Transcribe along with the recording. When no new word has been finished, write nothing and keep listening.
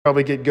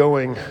Probably get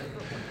going.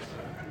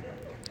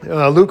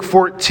 Luke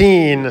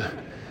 14.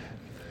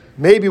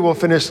 Maybe we'll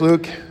finish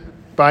Luke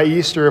by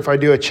Easter if I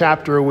do a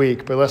chapter a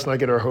week, but let's not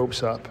get our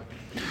hopes up.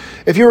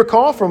 If you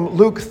recall from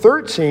Luke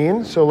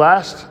 13, so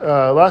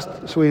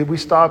we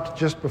stopped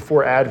just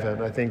before Advent,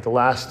 I think, the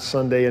last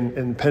Sunday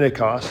in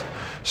Pentecost.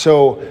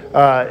 So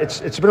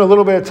it's been a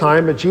little bit of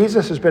time, but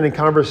Jesus has been in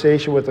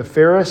conversation with the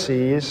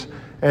Pharisees,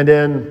 and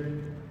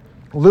in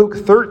Luke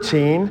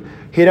 13,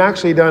 he'd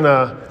actually done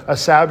a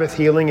Sabbath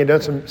healing. He'd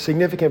done some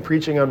significant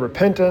preaching on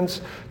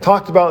repentance,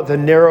 talked about the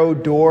narrow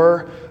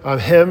door,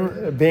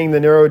 him being the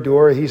narrow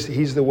door.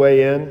 He's the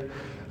way in.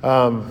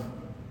 And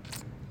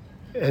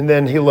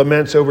then he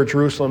laments over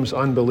Jerusalem's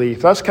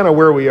unbelief. That's kind of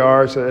where we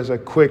are as a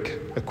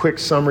quick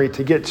summary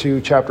to get to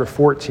chapter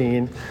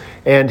 14.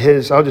 And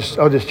I'll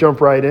just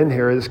jump right in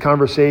here. This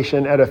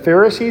conversation at a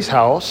Pharisee's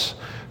house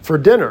for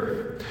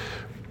dinner.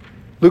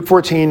 Luke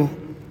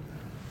 14,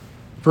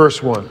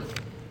 verse 1.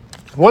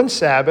 One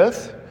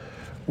Sabbath,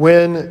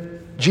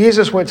 when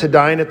Jesus went to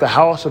dine at the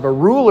house of a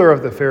ruler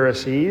of the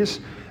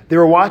Pharisees, they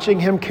were watching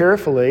him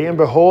carefully, and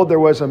behold, there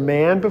was a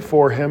man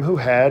before him who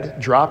had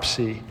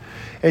dropsy.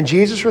 And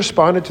Jesus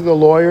responded to the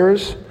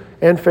lawyers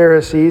and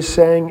Pharisees,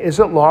 saying, "Is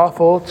it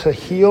lawful to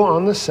heal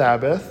on the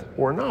Sabbath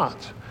or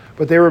not?"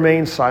 But they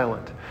remained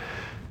silent.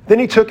 Then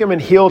he took him and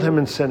healed him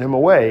and sent him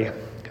away.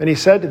 And he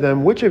said to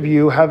them, "Which of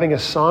you, having a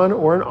son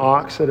or an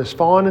ox that has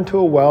fallen into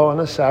a well on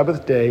a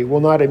Sabbath day, will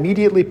not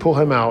immediately pull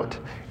him out?"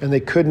 And they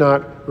could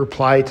not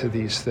reply to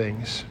these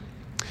things.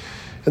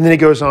 And then he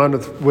goes on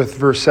with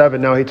verse 7.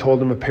 Now he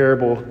told them a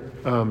parable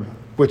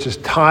which is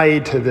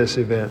tied to this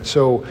event.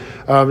 So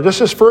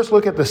just first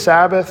look at the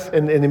Sabbath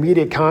in the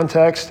immediate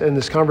context and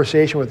this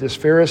conversation with this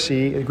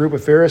Pharisee, a group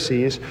of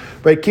Pharisees.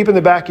 But keep in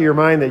the back of your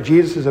mind that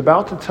Jesus is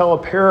about to tell a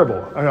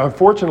parable. And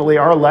unfortunately,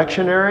 our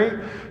lectionary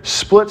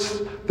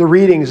splits the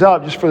readings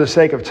up just for the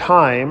sake of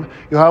time.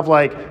 You'll have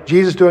like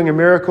Jesus doing a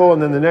miracle,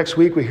 and then the next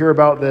week we hear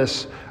about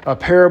this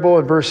parable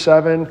in verse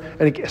 7.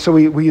 And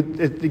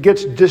it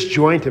gets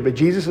disjointed. But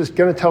Jesus is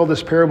going to tell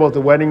this parable at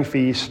the wedding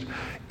feast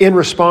in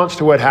response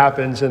to what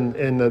happens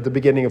in the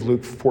beginning of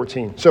Luke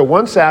 14. So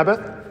one Sabbath,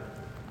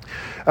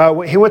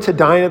 he went to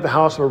dine at the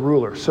house of a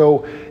ruler.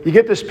 So you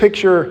get this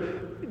picture.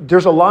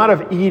 There's a lot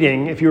of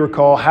eating, if you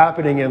recall,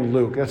 happening in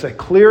Luke. That's a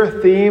clear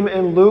theme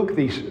in Luke,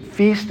 these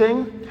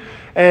feasting.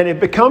 And it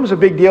becomes a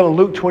big deal in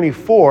Luke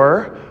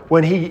 24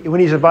 when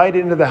he's invited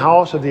into the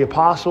house of the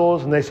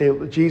apostles and they say,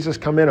 "Jesus,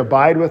 come in,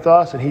 abide with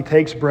us." And he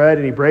takes bread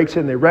and he breaks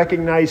it, and they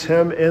recognize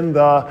him in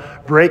the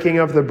breaking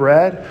of the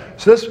bread.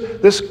 So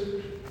this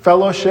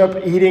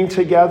fellowship, eating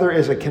together,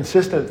 is a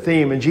consistent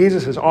theme. And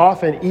Jesus is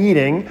often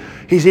eating.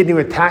 He's eating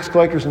with tax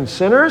collectors and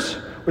sinners,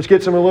 which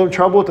gets him in a little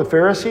trouble with the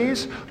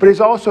Pharisees. But he's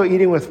also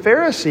eating with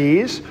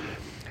Pharisees.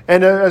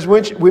 And as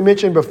we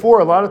mentioned before,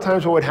 a lot of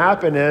times what would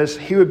happen is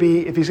he would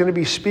be, if he's going to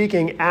be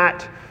speaking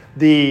at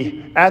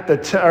the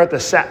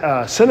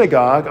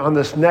synagogue on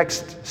this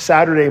next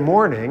Saturday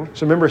morning.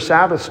 So remember,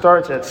 Sabbath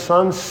starts at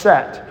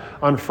sunset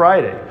on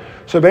Friday.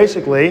 So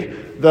basically,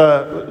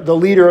 the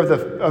leader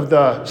of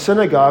the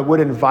synagogue would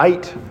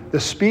invite the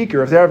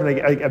speaker. If they're having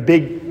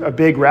a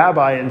big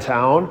rabbi in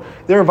town,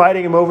 they're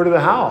inviting him over to the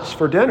house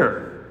for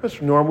dinner.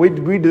 That's normal.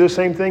 We do the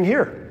same thing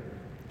here.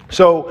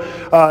 So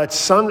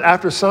it's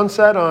after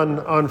sunset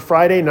on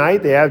Friday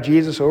night, they have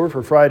Jesus over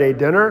for Friday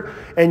dinner.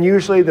 And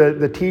usually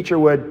the teacher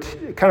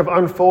would kind of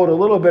unfold a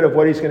little bit of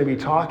what he's going to be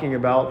talking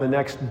about the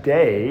next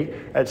day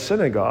at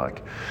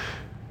synagogue.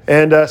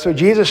 And so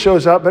Jesus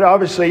shows up, but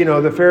obviously,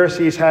 the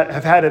Pharisees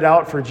have had it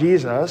out for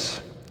Jesus.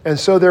 And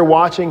so they're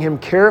watching him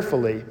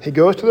carefully. He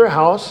goes to their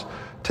house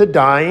to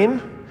dine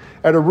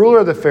at a ruler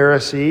of the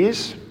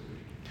Pharisees.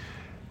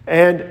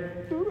 And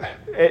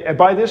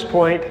by this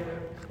point,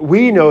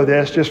 we know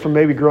this just from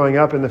maybe growing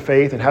up in the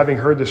faith and having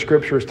heard the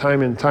scriptures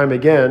time and time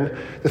again.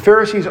 The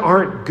Pharisees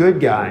aren't good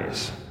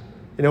guys.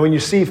 When you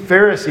see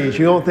Pharisees,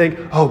 you don't think,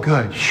 "Oh,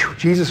 good,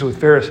 Jesus is with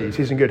Pharisees.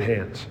 He's in good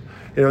hands."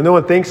 No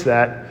one thinks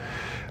that.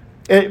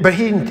 But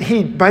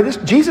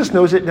Jesus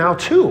knows it now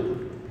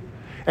too.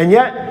 And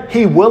yet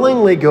he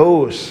willingly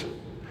goes.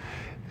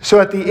 So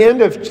at the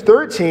end of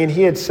 13,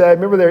 he had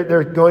said, remember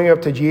they're going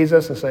up to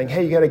Jesus and saying,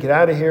 "Hey, you got to get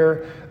out of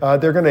here."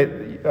 They're going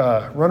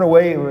to run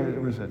away.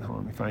 Where is it? Hold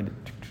on, let me find it.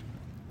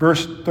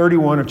 Verse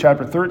 31 of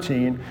chapter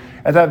 13.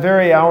 At that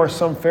very hour,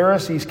 some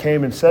Pharisees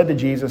came and said to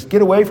Jesus,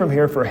 "Get away from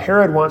here, for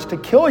Herod wants to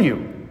kill you."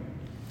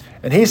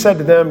 And he said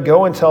to them,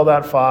 "Go and tell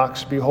that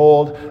fox,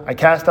 behold, I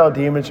cast out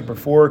demons and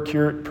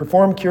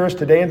perform cures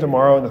today and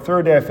tomorrow, and the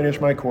third day I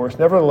finish my course.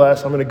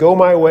 Nevertheless, I'm going to go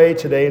my way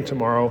today and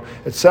tomorrow,"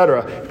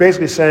 etc.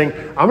 Basically saying,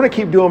 I'm going to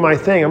keep doing my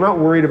thing. I'm not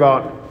worried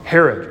about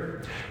Herod.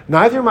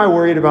 Neither am I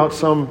worried about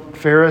some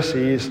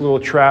Pharisees' little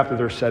trap that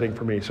they're setting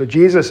for me. So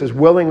Jesus is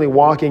willingly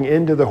walking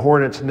into the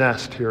hornet's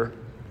nest here.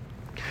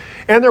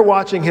 And they're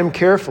watching him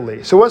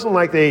carefully. So it wasn't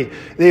like they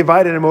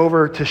invited him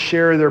over to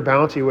share their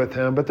bounty with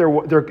him, but they're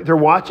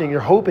watching, they're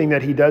hoping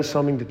that he does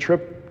something to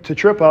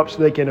trip up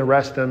so they can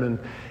arrest him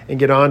and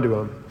get onto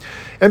him.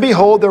 And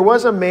behold, there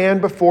was a man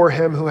before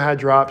him who had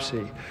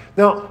dropsy.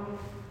 Now,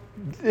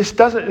 this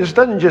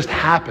doesn't just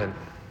happen.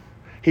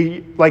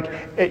 Like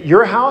at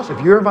your house, if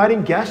you're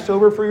inviting guests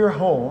over for your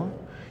home,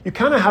 you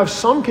kind of have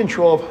some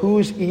control of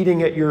who's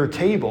eating at your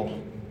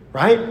table,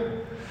 right?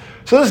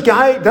 So this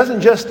guy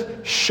doesn't just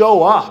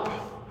show up.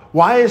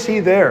 Why is he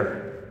there?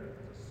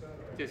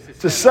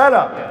 It's a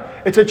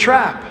setup. It's a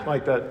trap,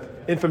 like that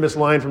infamous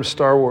line from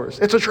Star Wars.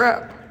 It's a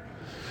trap.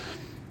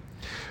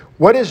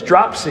 What is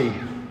dropsy?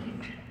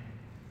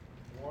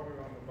 Water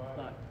on the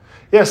body.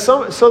 Yeah,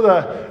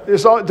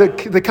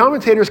 the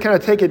commentators kind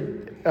of take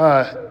it,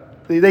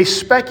 they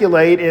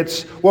speculate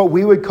it's what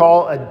we would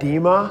call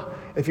edema.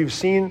 If you've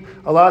seen,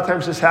 a lot of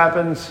times this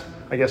happens,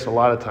 I guess a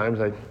lot of times,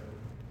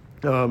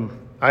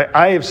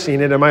 I have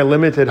seen it in my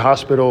limited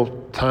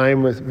hospital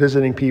time with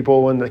visiting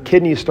people. When the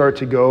kidneys start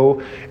to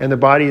go and the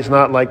body is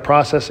not like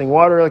processing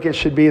water like it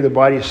should be, the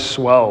body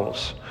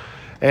swells.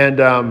 And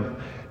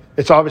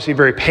it's obviously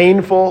very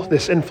painful,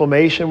 this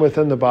inflammation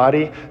within the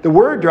body. The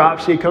word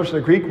dropsy comes from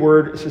the Greek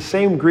word, it's the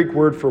same Greek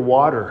word for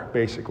water,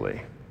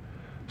 basically.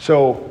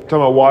 So, talking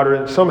about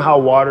water, somehow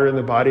water in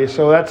the body.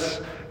 So that's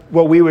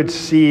what we would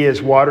see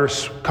as water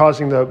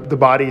causing the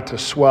body to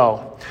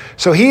swell.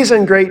 So he's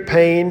in great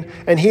pain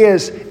and he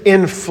is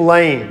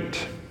inflamed.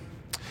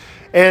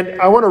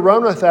 And I want to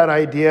run with that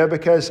idea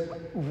because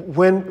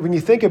when you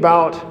think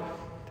about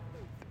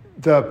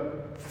the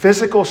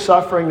physical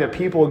suffering that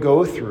people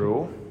go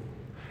through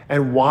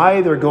and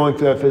why they're going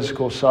through that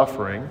physical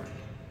suffering,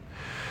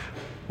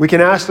 we can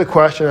ask the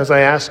question, as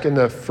I asked in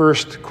the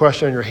first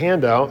question on your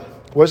handout,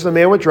 was the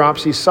man with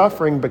dropsy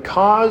suffering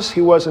because he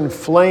was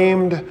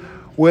inflamed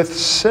with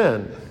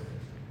sin?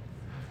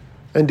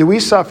 And do we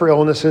suffer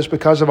illnesses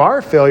because of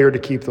our failure to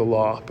keep the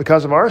law,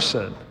 because of our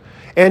sin?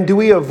 And do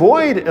we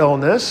avoid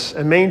illness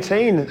and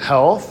maintain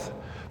health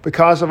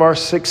because of our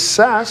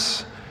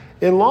success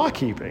in law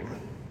keeping?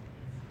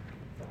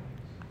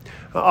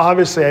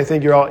 Obviously, I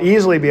think you'll all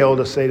easily be able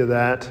to say to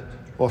that,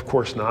 well, of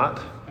course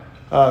not.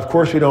 Of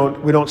course we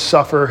don't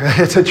suffer.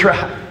 It's a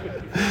trap.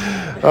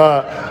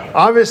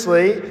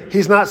 Obviously,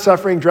 he's not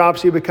suffering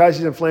dropsy because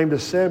he's inflamed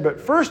with sin.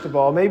 But first of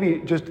all,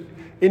 maybe just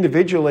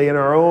individually in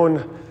our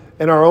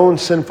own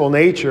sinful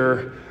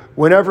nature,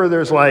 whenever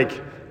there's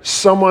like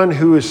someone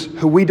who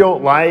we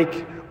don't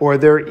like, or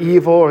they're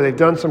evil, or they've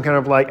done some kind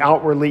of like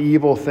outwardly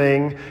evil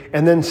thing,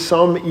 and then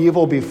some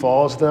evil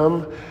befalls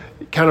them,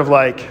 kind of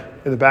like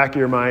in the back of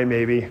your mind,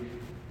 maybe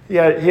he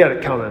had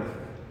it coming,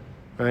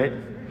 right?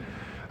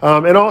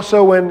 And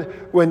also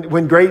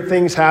when great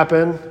things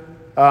happen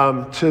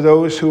to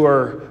those who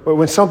are,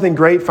 when something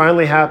great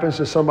finally happens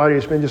to somebody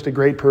who's been just a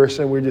great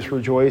person, we just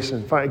rejoice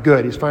and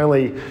good. He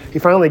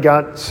finally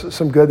got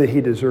some good that he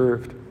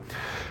deserved.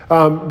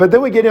 But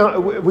then we get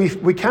down,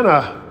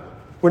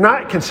 we're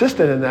not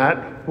consistent in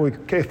that.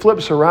 It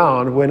flips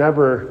around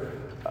whenever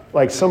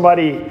like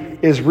somebody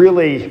is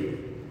really,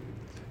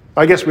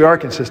 I guess we are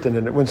consistent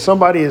in it. When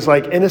somebody is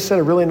like innocent,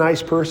 a really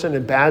nice person,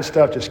 and bad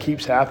stuff just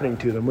keeps happening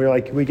to them,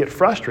 we get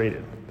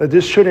frustrated that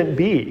this shouldn't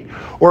be.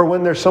 Or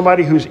when there's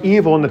somebody who's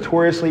evil,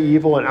 notoriously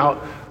evil, and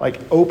out like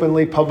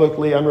openly,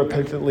 publicly,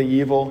 unrepentantly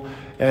evil,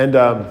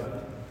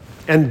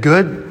 and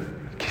good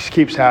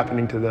keeps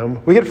happening to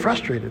them, we get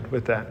frustrated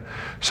with that.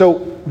 So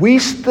we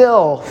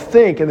still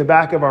think in the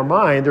back of our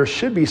mind there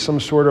should be some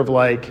sort of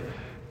like,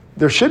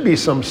 there should be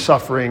some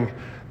suffering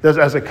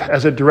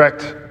as a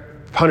direct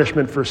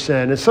punishment for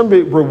sin and some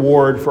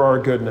reward for our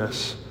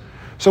goodness.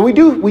 So we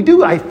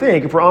do, I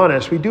think, if we're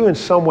honest, we do in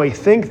some way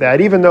think that,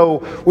 even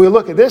though we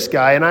look at this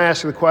guy and I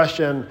ask the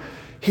question,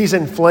 he's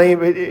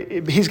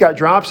inflamed, he's got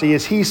dropsy.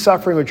 Is he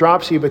suffering with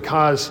dropsy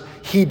because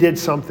he did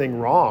something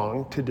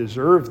wrong to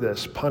deserve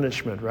this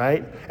punishment,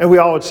 right? And we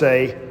all would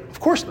say, of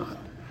course not.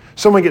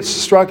 Someone gets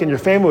struck in your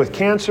family with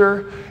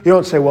cancer, you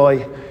don't say,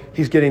 well,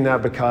 he's getting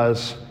that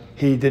because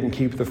he didn't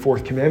keep the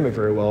fourth commandment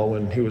very well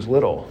when he was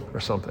little or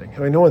something. I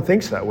mean, no one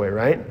thinks that way,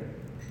 right?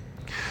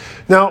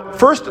 Now,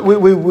 first,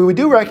 we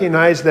do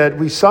recognize that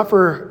we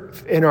suffer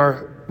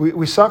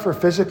we suffer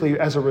physically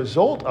as a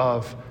result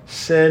of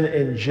sin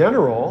in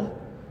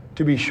general,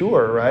 to be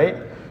sure, right?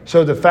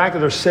 So the fact that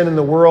there's sin in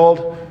the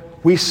world,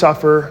 we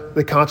suffer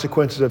the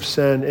consequences of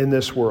sin in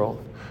this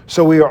world.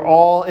 So we are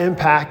all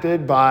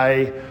impacted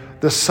by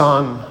the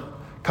sun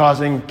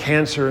causing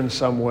cancer in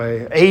some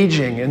way,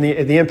 aging, and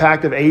the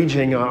impact of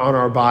aging on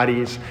our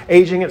bodies,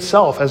 aging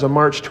itself as a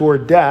march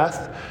toward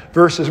death,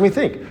 versus, we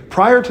think,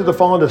 prior to the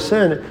fall into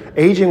sin,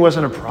 aging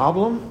wasn't a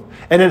problem,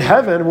 and in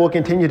heaven we'll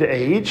continue to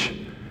age,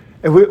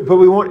 but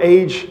we won't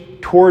age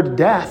toward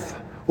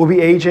death, we'll be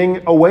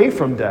aging away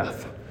from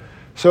death.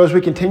 So as we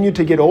continue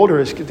to get older,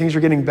 as things are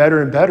getting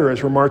better and better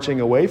as we're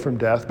marching away from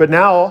death. But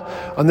now,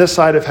 on this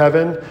side of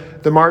heaven,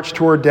 the march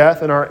toward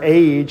death and our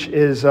age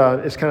is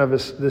kind of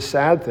this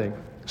sad thing.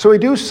 So we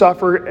do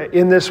suffer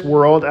in this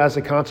world as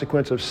a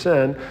consequence of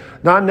sin,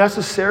 not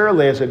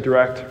necessarily as a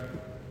direct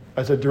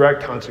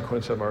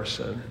consequence of our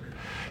sin.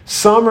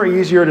 Some are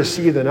easier to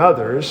see than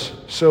others.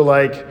 So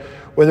like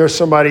when there's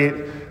somebody,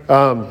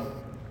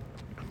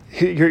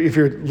 if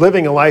you're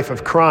living a life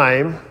of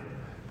crime,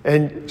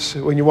 And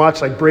so when you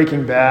watch like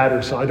Breaking Bad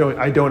or something,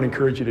 I don't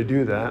encourage you to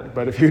do that.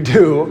 But if you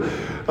do,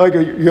 like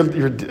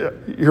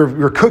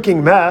you're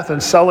cooking meth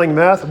and selling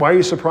meth, why are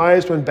you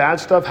surprised when bad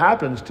stuff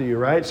happens to you,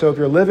 right? So if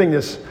you're living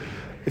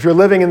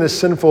in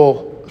this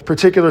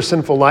particular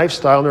sinful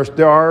lifestyle, and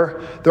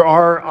there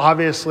are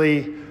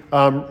obviously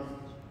so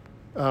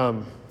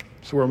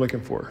what I'm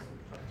looking for.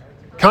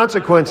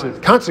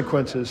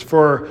 Consequences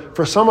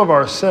for some of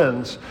our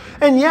sins.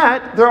 And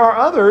yet, there are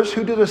others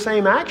who do the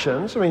same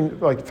actions. I mean,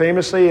 like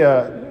famously,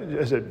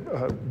 is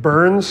it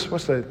Burns?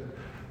 What's the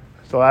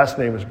last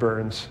name is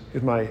Burns?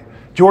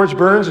 George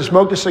Burns, who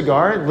smoked a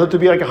cigar and lived to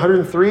be like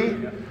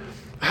 103.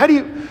 How do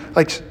you,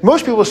 like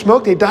most people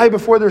smoke, they die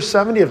before they're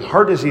 70 of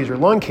heart disease or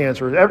lung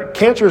cancer.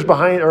 Cancer is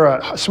behind,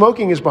 or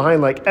smoking is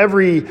behind like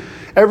every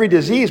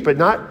disease, but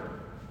not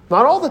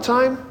all the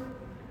time,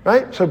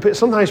 right? So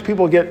sometimes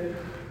people get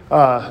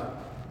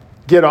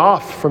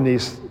off from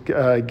these,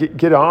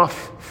 get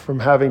off from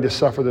having to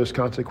suffer those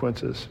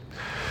consequences.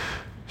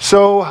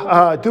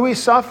 So, do we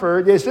suffer?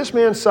 Is this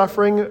man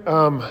suffering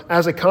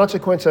as a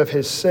consequence of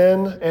his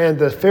sin? And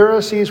the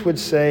Pharisees would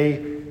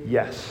say,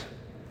 yes,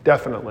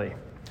 definitely.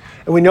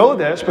 And we know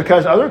this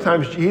because other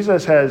times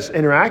Jesus has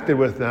interacted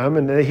with them,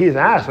 and he's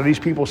asked, are these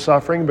people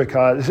suffering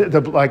because,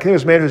 like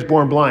this man who's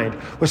born blind,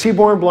 was he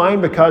born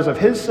blind because of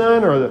his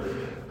sin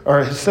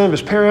or his sin of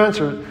his parents,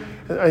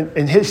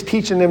 and his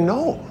teaching them,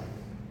 no.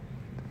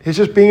 It's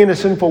just being in a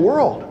sinful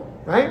world,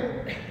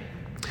 right?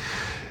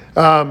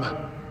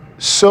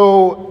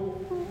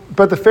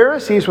 But the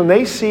Pharisees, when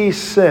they see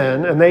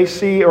sin, when they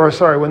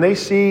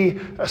see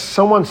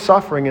someone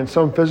suffering in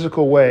some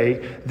physical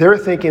way, they're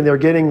thinking they're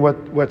getting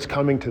what's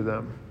coming to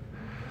them.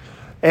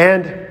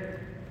 And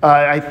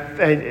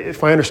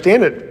if I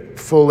understand it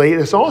fully,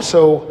 it's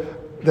also,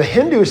 the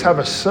Hindus have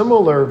a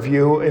similar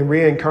view in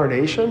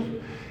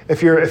reincarnation.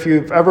 If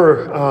you've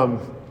ever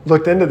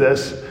looked into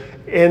this,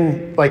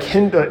 in like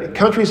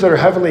countries that are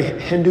heavily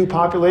Hindu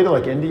populated,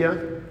 like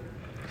India,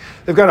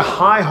 they've got a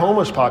high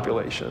homeless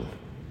population.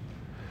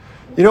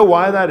 You know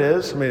why that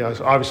is? I mean,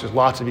 obviously there's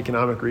lots of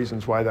economic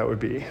reasons why that would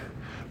be.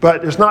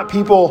 But there's not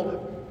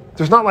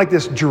like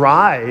this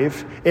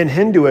drive in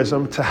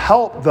Hinduism to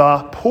help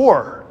the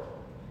poor.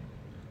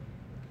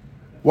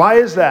 Why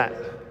is that?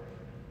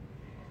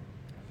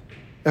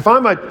 If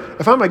I'm a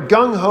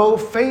gung-ho,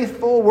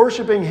 faithful,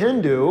 worshiping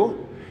Hindu,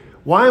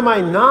 why am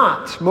I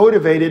not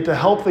motivated to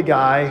help the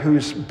guy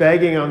who's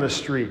begging on the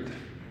street?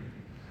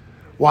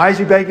 Why is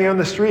he begging on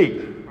the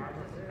street?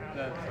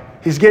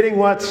 He's getting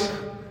what's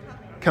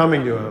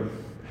coming to him.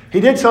 He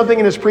did something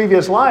in his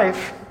previous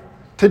life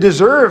to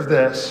deserve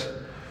this.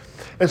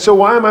 And so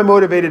why am I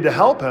motivated to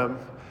help him?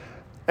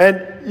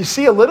 And you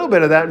see a little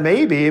bit of that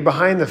maybe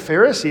behind the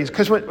Pharisees,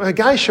 because when a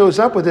guy shows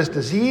up with this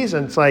disease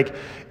and it's like,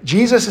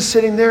 Jesus is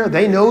sitting there,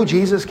 they know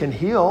Jesus can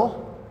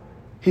heal.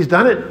 He's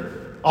done it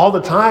all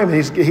the time.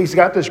 He's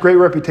got this great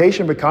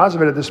reputation because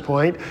of it at this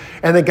point.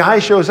 And the guy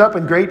shows up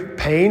in great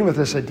pain with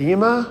this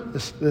edema,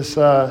 this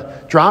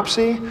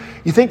dropsy.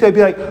 You think they'd be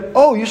like,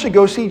 oh, you should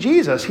go see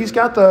Jesus.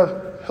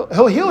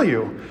 He'll heal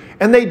you.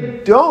 And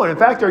they don't. In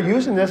fact, they're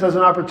using this as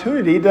an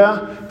opportunity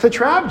to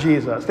trap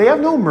Jesus. They have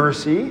no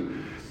mercy.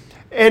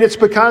 And it's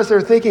because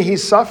they're thinking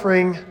he's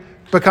suffering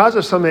because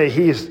of something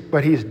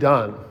what he's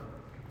done.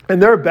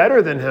 And they're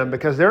better than him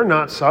because they're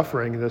not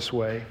suffering this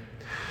way.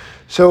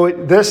 So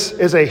this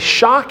is a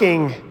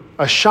shocking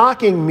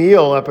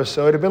meal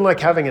episode. It'd been like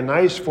having a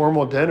nice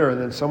formal dinner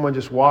and then someone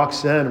just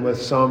walks in with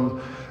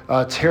some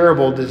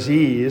terrible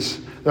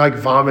disease. They're like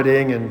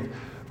vomiting and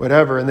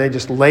whatever, and they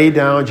just lay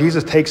down.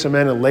 Jesus takes them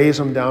in and lays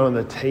them down on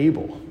the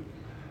table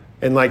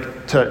and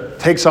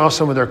takes off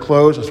some of their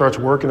clothes and starts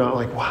working on it.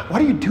 Like,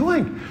 what are you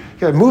doing?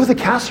 You gotta move the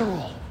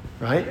casserole,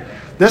 right?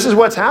 This is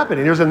what's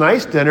happening. There's a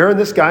nice dinner and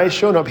this guy is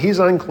showing up. He's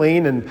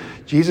unclean and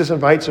Jesus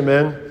invites him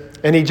in.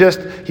 And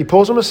he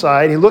pulls them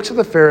aside. He looks at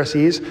the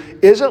Pharisees.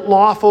 Is it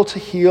lawful to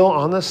heal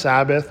on the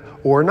Sabbath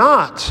or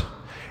not?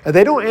 And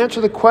they don't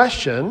answer the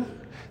question.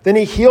 Then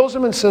he heals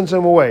them and sends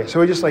them away.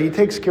 So he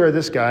takes care of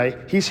this guy.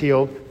 He's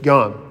healed,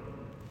 gone.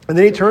 And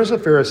then he turns to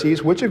the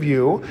Pharisees. Which of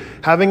you,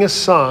 having a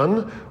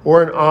son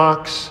or an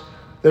ox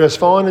that has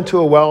fallen into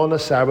a well on the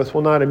Sabbath,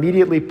 will not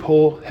immediately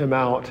pull him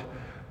out?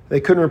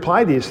 They couldn't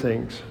reply these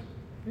things.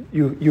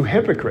 You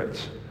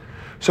hypocrites.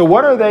 So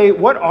what are they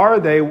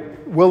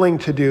willing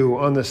to do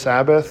on the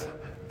Sabbath?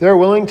 They're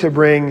willing to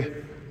bring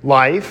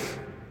life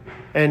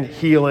and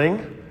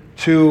healing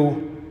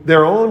to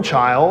their own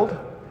child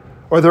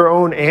or their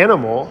own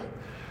animal,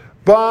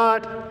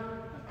 but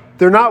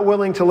they're not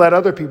willing to let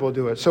other people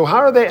do it. So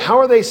how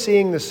are they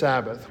seeing the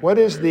Sabbath? What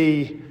is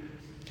the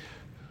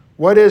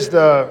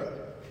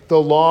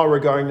law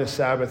regarding the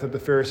Sabbath that the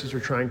Pharisees are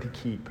trying to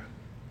keep?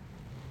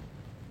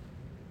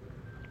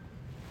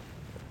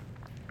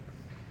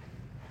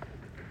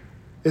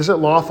 Is it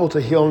lawful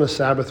to heal on the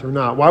Sabbath or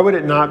not? Why would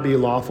it not be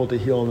lawful to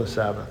heal on the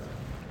Sabbath?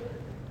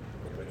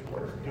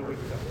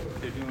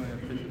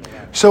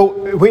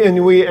 So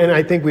and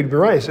I think we'd be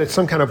right. It's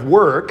some kind of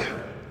work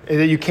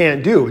that you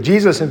can't do.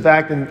 Jesus, in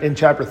fact, in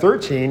chapter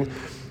 13,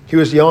 he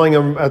was yelling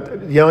at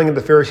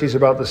the Pharisees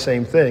about the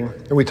same thing.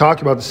 And we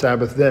talked about the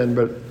Sabbath then,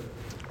 but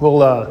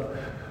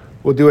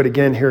we'll do it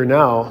again here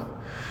now.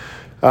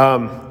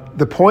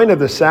 The point of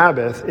the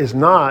Sabbath is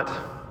not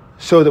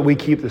so that we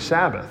keep the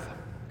Sabbath.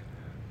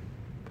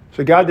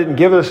 So God didn't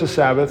give us a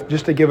Sabbath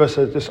just to give us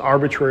this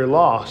arbitrary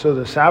law. So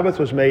the Sabbath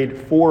was made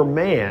for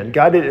man.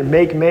 God didn't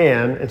make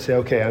man and say,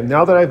 okay,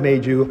 now that I've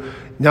made you,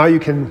 now you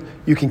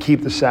can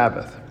keep the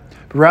Sabbath.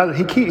 But rather,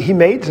 he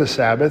made the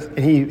Sabbath, and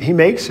he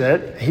makes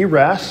it, he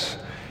rests.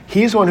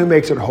 He's the one who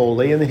makes it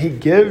holy, and then he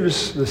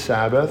gives the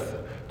Sabbath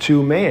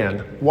to man.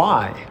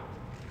 Why?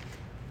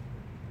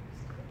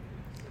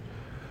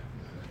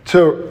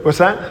 What's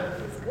that?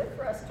 It's good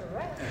for us to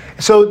rest.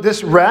 So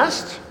this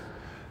rest,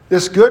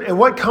 this good, and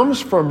what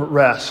comes from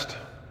rest?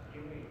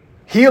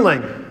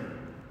 Healing,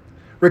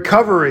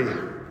 recovery.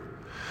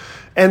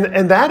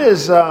 And that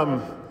is,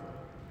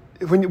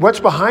 what's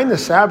behind the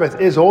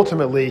Sabbath is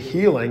ultimately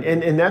healing.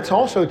 And that's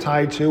also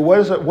tied to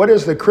what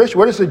is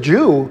the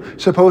Jew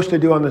supposed to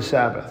do on the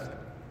Sabbath?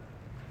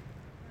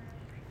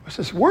 What's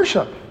this?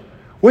 Worship,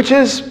 which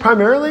is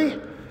primarily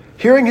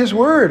hearing his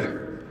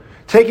word,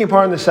 taking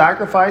part in the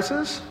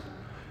sacrifices.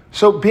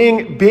 So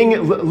living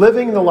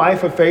the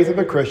life of faith of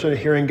a Christian,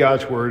 hearing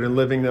God's word, and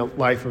living the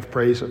life of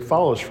praise that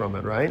follows from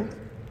it, right?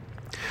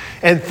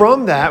 And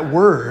from that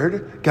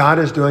word, God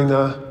is doing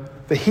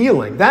the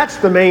healing. That's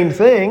the main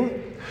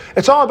thing.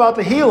 It's all about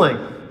the healing,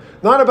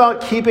 not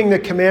about keeping the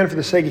command for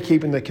the sake of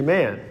keeping the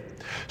command.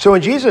 So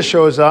when Jesus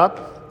shows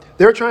up,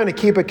 they're trying to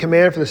keep a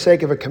command for the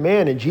sake of a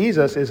command, and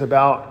Jesus is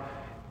about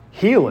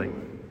healing.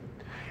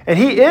 And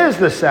he is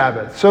the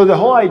Sabbath. So the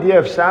whole idea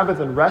of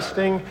Sabbath and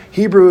resting,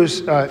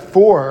 Hebrews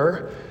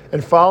 4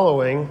 and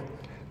following,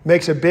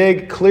 makes a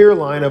big, clear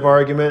line of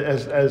argument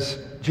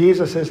as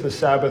Jesus is the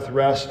Sabbath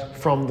rest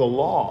from the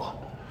law.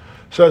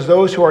 So as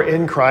those who are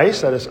in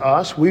Christ, that is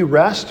us, we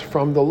rest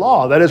from the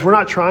law. That is, we're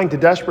not trying to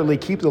desperately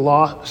keep the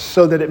law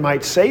so that it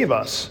might save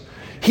us.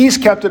 He's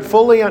kept it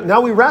fully.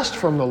 Now we rest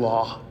from the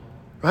law,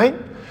 right?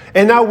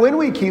 And now when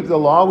we keep the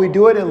law, we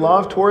do it in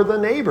love toward the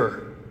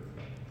neighbor,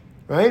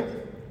 right?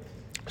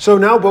 So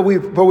now, but we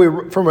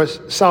from a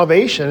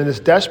salvation and this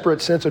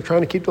desperate sense of trying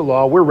to keep the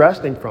law, we're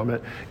resting from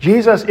it.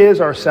 Jesus is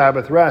our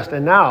Sabbath rest.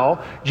 And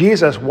now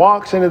Jesus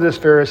walks into this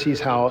Pharisee's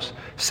house.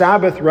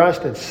 Sabbath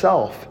rest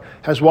itself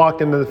has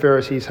walked into the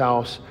Pharisee's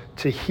house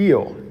to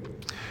heal.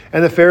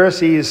 And the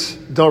Pharisees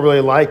don't really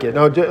like it.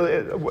 Now,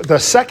 the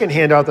second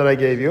handout that I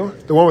gave you,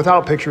 the one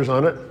without pictures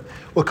on it,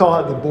 we'll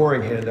call it the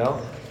boring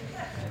handout.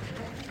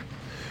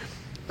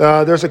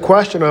 There's a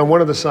question on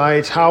one of the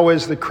sites, how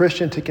is the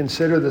Christian to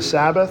consider the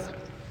Sabbath?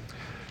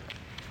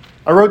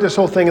 I wrote this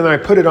whole thing and then I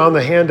put it on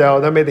the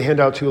handout. That made the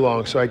handout too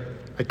long, so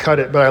I cut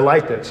it, but I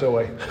liked it, so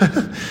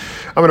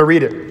I'm going to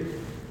read it.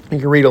 You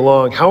can read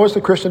along. How is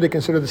the Christian to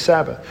consider the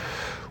Sabbath?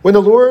 When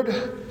the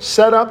Lord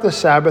set up the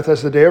Sabbath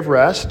as the day of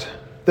rest,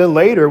 then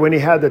later when he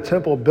had the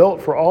temple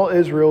built for all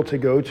Israel to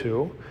go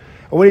to,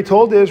 and when he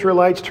told the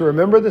Israelites to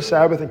remember the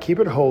Sabbath and keep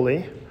it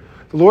holy,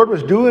 the Lord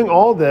was doing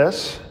all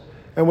this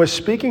and was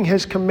speaking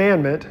his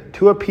commandment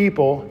to a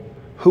people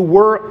who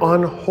were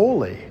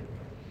unholy.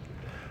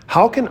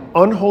 How can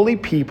unholy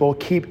people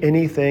keep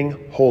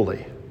anything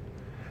holy?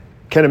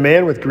 Can a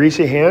man with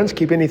greasy hands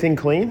keep anything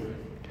clean?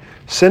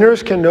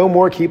 Sinners can no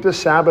more keep the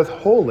Sabbath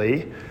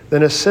holy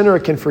than a sinner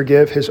can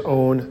forgive his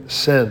own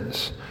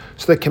sins.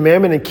 So the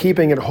commandment in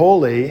keeping it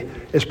holy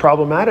is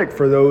problematic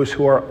for those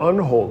who are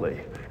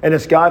unholy. And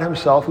it's God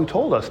himself who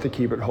told us to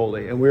keep it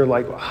holy. And we're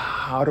like, well,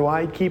 how do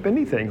I keep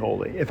anything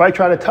holy? If I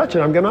try to touch it,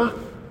 I'm going to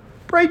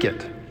break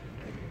it.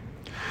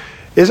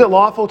 Is it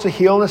lawful to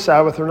heal on the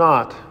Sabbath or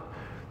not?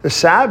 The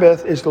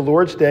Sabbath is the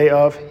Lord's day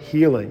of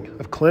healing,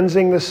 of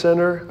cleansing the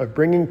sinner, of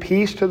bringing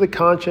peace to the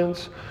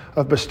conscience,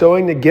 of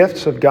bestowing the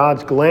gifts of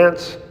God's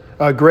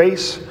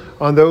grace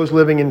on those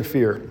living in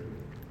fear.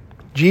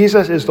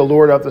 Jesus is the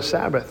Lord of the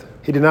Sabbath.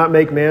 He did not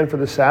make man for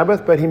the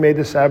Sabbath, but he made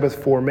the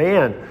Sabbath for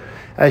man.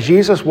 As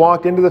Jesus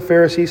walked into the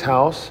Pharisee's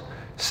house,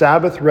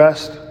 Sabbath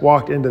rest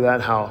walked into that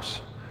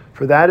house.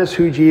 For that is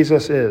who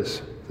Jesus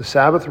is, the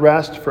Sabbath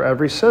rest for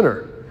every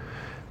sinner.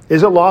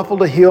 Is it lawful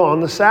to heal on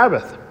the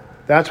Sabbath?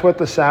 That's what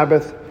the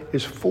Sabbath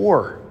is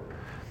for.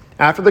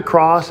 After the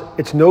cross,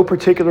 it's no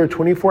particular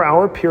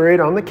 24-hour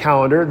period on the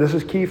calendar. This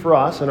is key for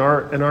us in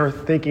our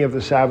thinking of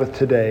the Sabbath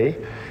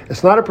today.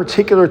 It's not a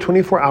particular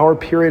 24-hour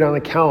period on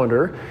the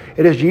calendar.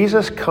 It is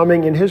Jesus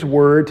coming in his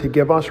word to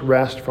give us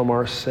rest from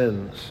our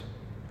sins,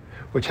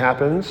 which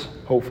happens,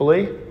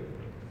 hopefully,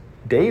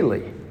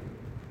 daily.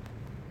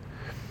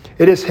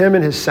 It is him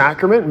in his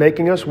sacrament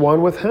making us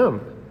one with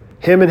him.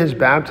 Him in his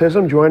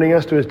baptism joining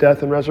us to his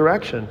death and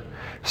resurrection.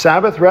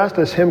 Sabbath rest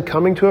is him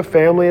coming to a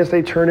family as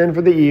they turn in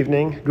for the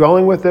evening,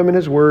 dwelling with them in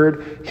his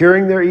word,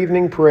 hearing their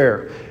evening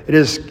prayer. It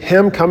is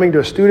him coming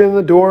to a student in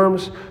the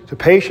dorms, to a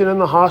patient in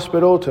the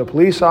hospital, to a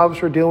police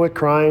officer dealing with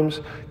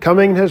crimes,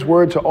 coming in his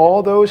word to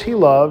all those he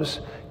loves,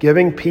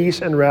 giving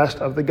peace and rest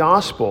of the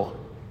gospel.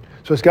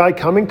 So it's God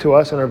coming to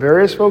us in our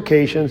various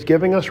vocations,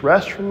 giving us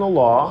rest from the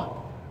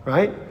law,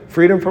 right?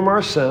 Freedom from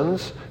our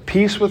sins,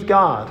 peace with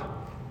God.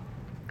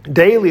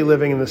 daily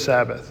living in the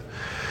Sabbath.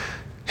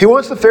 He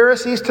wants the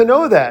Pharisees to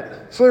know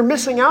that. So they're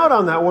missing out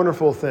on that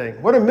wonderful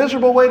thing. What a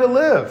miserable way to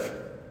live.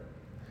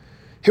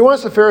 He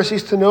wants the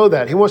Pharisees to know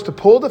that. He wants to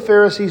pull the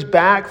Pharisees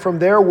back from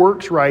their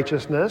works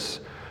righteousness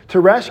to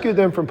rescue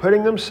them from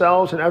putting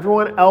themselves and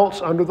everyone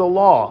else under the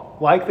law,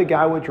 like the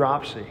guy with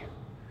dropsy.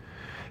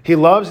 He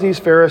loves these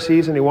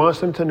Pharisees and he wants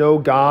them to know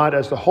God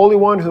as the Holy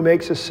One who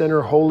makes a sinner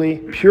holy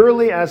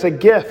purely as a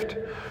gift,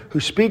 who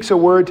speaks a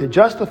word to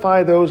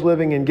justify those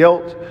living in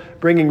guilt,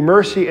 bringing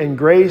mercy and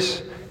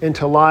grace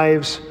into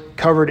lives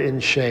covered in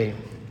shame.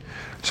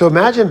 So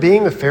imagine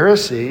being the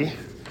Pharisee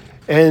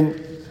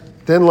and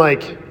then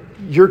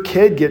your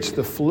kid gets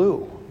the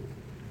flu.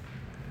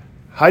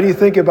 How do you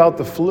think about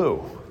the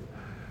flu?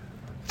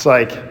 It's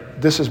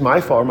like, this is my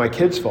fault or my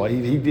kid's fault.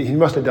 He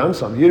must have done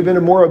something. You'd have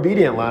been more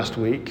obedient last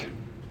week.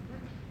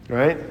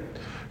 Right?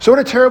 So what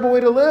a terrible way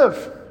to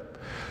live.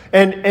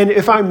 And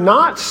if I'm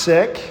not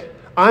sick,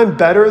 I'm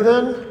better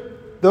than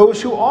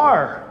those who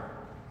are.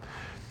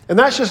 And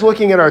that's just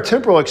looking at our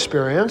temporal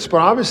experience, but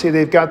obviously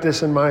they've got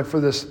this in mind for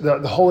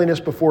the holiness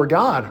before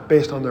God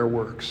based on their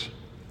works.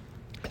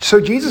 So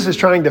Jesus is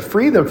trying to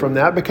free them from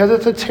that because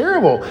it's a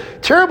terrible,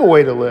 terrible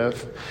way to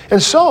live.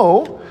 And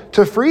so,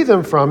 to free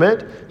them from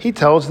it, he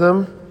tells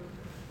them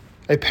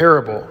a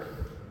parable.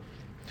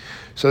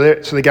 So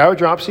the guy with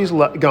dropsy is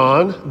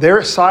gone.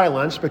 They're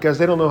silenced because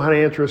they don't know how to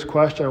answer his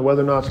question on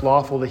whether or not it's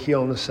lawful to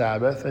heal on the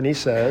Sabbath. And he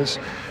says,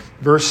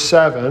 verse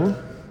 7,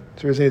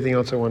 if there's anything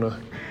else I want to...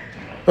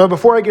 Well,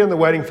 before I get in the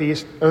wedding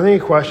feast, are there any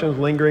questions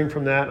lingering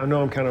from that? I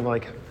know I'm kind of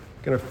going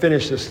to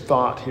finish this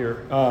thought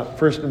here.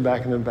 First and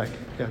back and then back.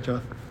 Yeah,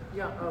 John?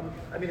 Yeah,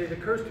 it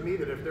occurs to me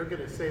that if they're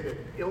going to say that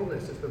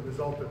illness is the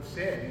result of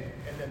sin,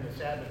 and then the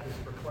Sabbath is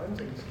for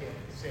cleansing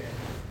sin,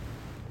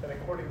 then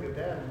according to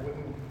them,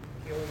 wouldn't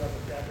healing on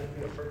the Sabbath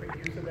be a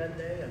perfect use of that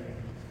day?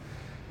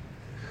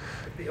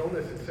 If the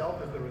illness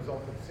itself is the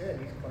result of sin,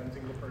 he's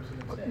cleansing the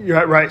person of sin.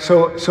 Yeah, right.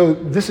 So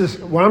this is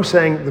what I'm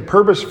saying. The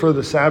purpose for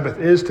the Sabbath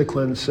is to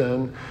cleanse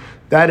sin.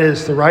 That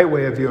is the right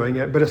way of viewing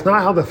it, but it's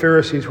not how the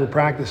Pharisees were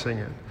practicing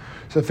it.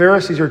 So the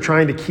Pharisees are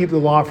trying to keep the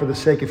law for the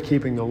sake of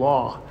keeping the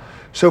law.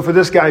 So for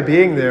this guy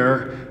being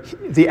there,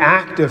 the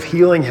act of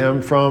healing him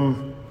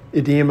from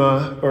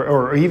edema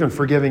or even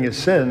forgiving his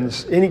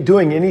sins,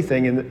 doing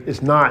anything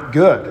is not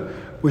good.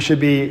 We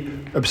should be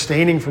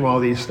abstaining from all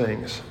these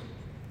things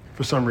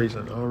for some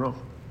reason. I don't know.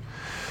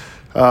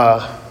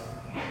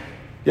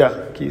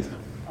 Yeah, Keith.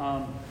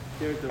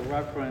 There's a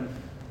reference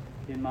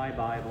in my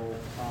Bible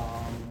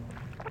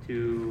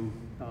to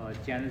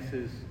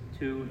Genesis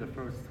 2, the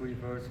first 3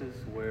 verses,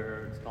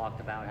 where it's talked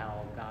about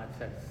how God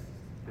sets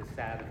the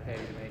Sabbath day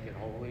to make it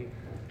holy.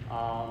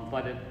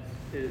 But it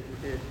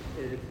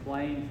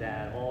explains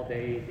that all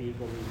days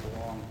equally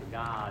belong to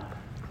God.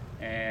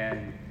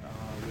 And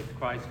with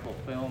Christ's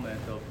fulfillment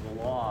of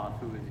the law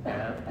through his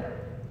death,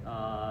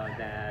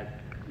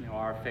 that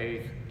our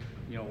faith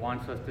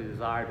wants us to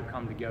desire to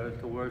come together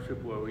to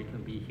worship, where we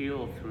can be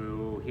healed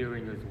through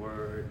hearing his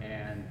word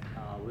and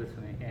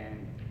listening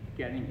and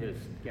getting his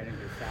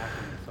sacrament.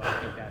 So I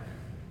think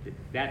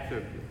that's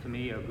to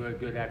me a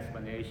good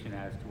explanation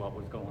as to what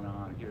was going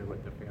on here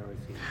with the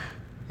Pharisees.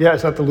 Yeah,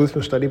 is that the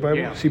Lutheran Study Bible,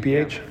 yeah.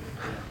 CPH? Yeah.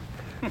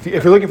 If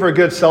you're looking for a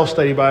good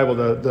self-study Bible,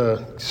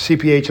 the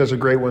CPH has a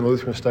great one, the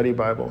Lutheran Study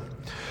Bible.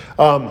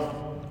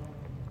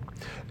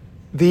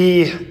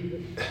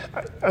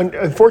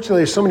 Unfortunately,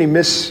 there's so many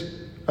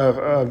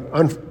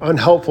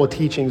unhelpful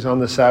teachings on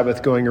the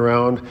Sabbath going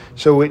around.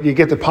 So you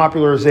get the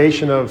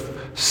popularization of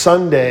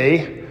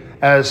Sunday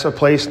as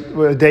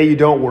a day you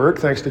don't work,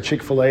 thanks to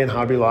Chick-fil-A and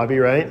Hobby Lobby,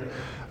 right?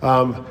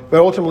 But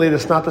ultimately,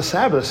 that's not the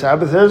Sabbath. The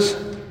Sabbath is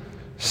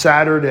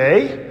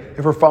Saturday,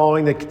 if we're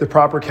following the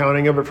proper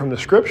counting of it from the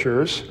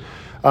Scriptures,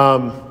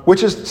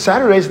 which is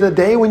Saturday's the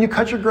day when you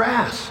cut your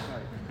grass,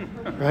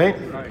 right?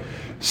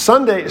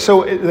 Sunday,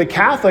 so the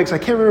Catholics, I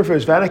can't remember if it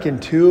was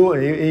Vatican II,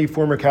 and any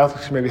former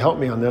Catholics can maybe help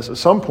me on this. At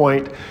some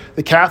point,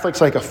 the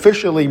Catholics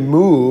officially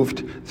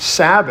moved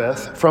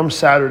Sabbath from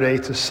Saturday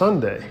to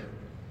Sunday.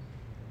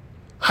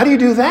 How do you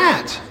do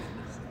that?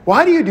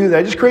 Why do you do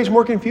that? It just creates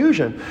more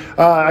confusion.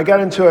 I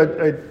got into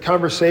a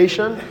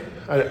conversation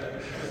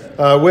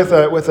with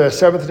a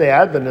Seventh-day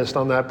Adventist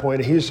on that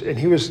point. And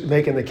he was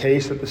making the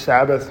case that the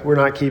Sabbath, we're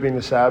not keeping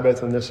the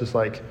Sabbath, and this is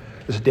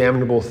this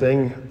damnable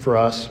thing for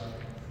us.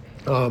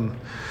 And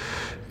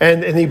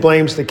he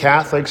blames the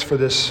Catholics for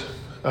this,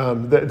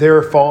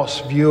 their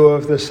false view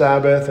of the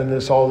Sabbath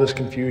and all this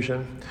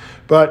confusion.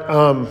 But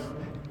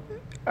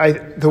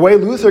the way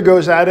Luther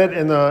goes at it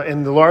in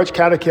the large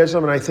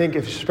catechism, and I think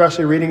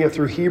especially reading it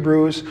through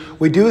Hebrews,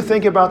 we do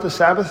think about the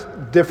Sabbath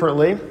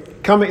differently.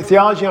 Coming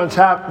Theology on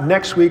Tap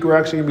next week, we're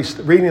actually going to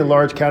be reading the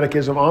large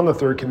catechism on the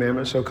third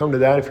commandment, so come to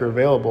that if you're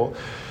available.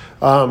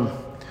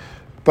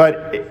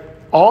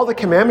 All the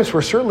commandments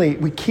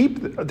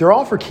they're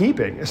all for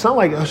keeping. It's not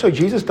like, so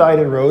Jesus died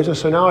and rose, and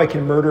so now I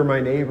can murder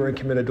my neighbor and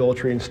commit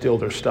adultery and steal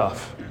their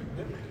stuff,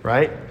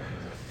 right?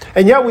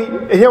 And yet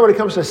when it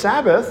comes to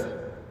Sabbath,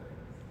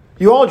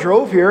 you all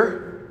drove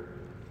here.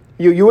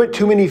 You went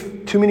too many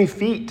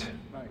feet,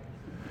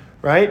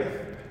 right?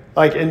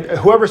 Like, and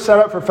whoever set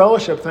up for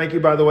fellowship, thank you,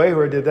 by the way,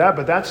 whoever did that,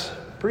 but that's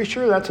pretty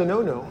sure that's a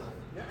no-no.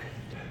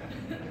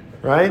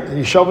 Right?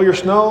 You shovel your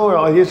snow,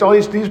 all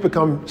these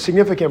become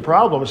significant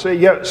problems.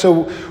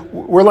 So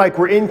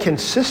we're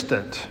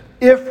inconsistent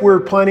if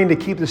we're planning to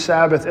keep the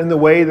Sabbath in the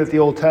way that the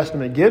Old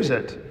Testament gives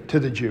it to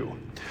the Jew.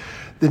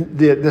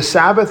 The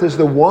Sabbath is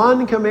the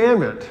one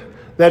commandment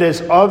that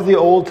is of the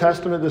Old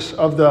Testament,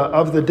 of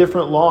the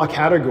different law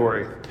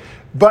category.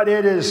 But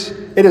it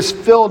is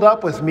filled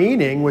up with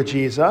meaning with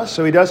Jesus.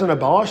 So he doesn't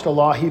abolish the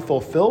law, he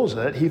fulfills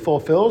it. He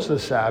fulfills the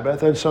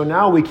Sabbath. And so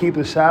now we keep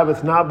the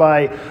Sabbath not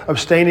by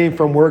abstaining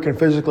from work and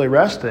physically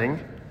resting,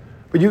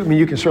 but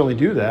you can certainly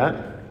do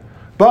that.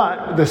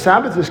 But the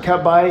Sabbath is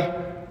kept by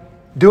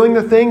doing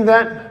the thing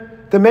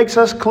that makes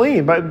us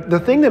clean, but the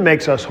thing that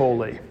makes us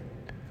holy.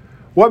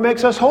 What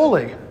makes us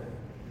holy?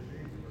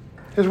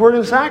 His word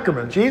and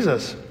sacrament,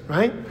 Jesus,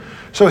 right?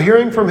 So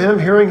hearing from him,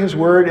 hearing his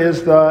word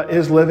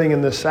is living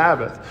in the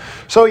Sabbath.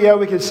 So yeah,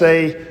 we could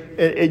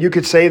say, you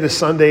could say the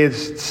Sunday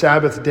is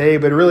Sabbath day,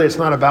 but really it's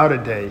not about a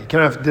day. You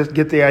kind of have to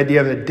get the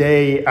idea of a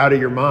day out of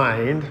your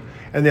mind.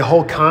 And the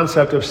whole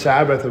concept of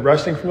Sabbath, of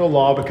resting from the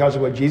law because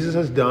of what Jesus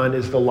has done,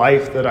 is the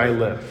life that I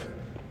live.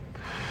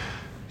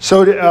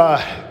 So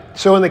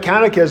in the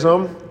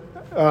Catechism,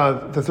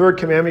 the third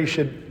commandment,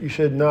 you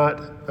should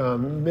not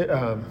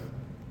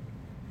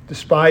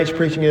despise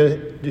preaching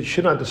it. You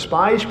should not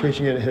despise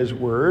preaching in his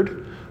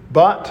word,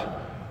 but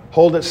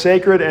hold it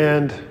sacred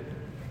and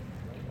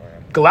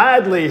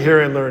gladly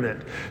hear and learn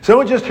it. So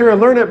don't just hear and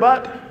learn it,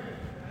 but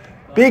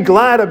be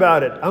glad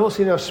about it. I don't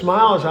see enough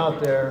smiles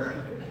out there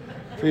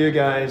for you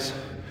guys.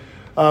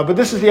 But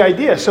this is the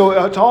idea. So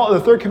the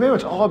third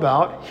commandment is all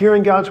about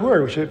hearing God's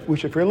word. We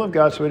should fear and love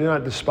God so we do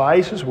not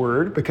despise his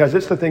word, because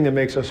it's the thing that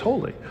makes us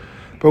holy.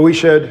 But we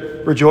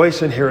should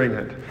rejoice in hearing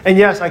it. And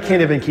yes, I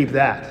can't even keep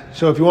that.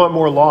 So if you want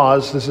more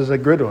laws, this is a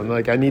good one.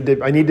 Like I need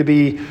to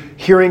be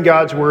hearing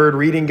God's word,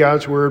 reading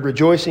God's word,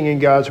 rejoicing in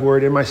God's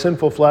word. And my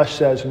sinful flesh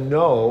says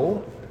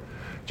no,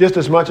 just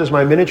as much as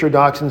my miniature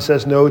dachshund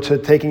says no to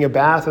taking a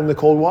bath in the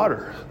cold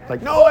water.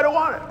 Like, no, I don't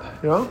want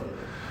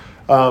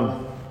it.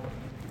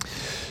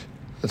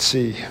 Let's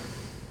see.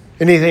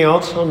 Anything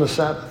else on the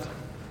Sabbath?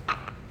 All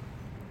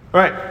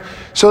right.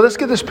 So let's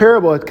get this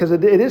parable, because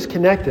it is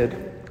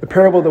connected. The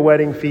parable of the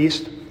wedding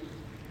feast.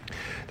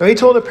 Now he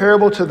told a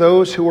parable to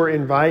those who were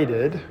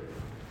invited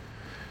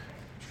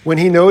when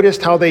he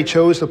noticed how they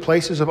chose the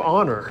places of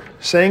honor,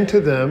 saying to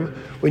them,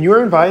 when you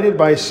are invited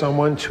by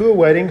someone to a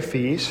wedding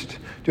feast,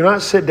 do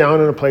not sit down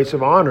in a place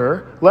of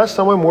honor, lest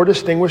someone more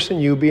distinguished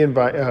than you be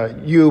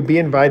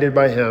invited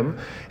by him.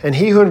 And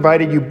he who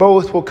invited you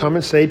both will come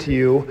and say to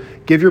you,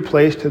 give your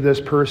place to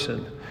this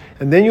person.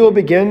 And then you will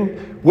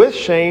begin with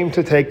shame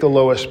to take the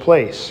lowest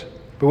place.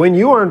 But when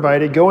you are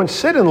invited, go and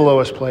sit in the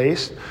lowest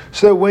place,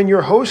 so that when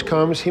your host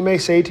comes, he may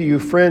say to you,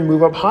 friend,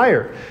 move up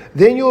higher.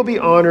 Then you will be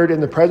honored in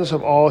the presence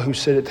of all who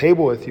sit at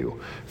table with you.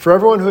 For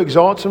everyone who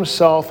exalts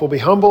himself will be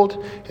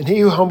humbled, and he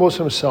who humbles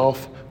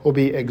himself will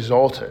be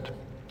exalted.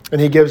 And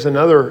he gives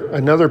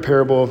another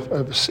parable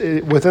of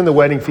within the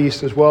wedding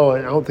feast as well.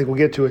 And I don't think we'll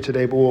get to it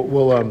today, but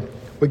we'll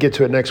get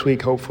to it next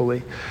week,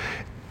 hopefully.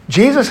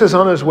 Jesus is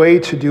on his way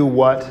to do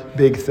what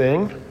big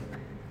thing?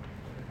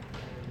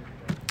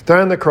 Die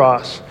on the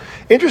cross.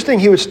 Interesting,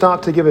 he would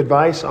stop to give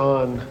advice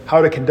on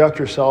how to conduct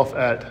yourself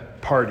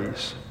at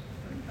parties.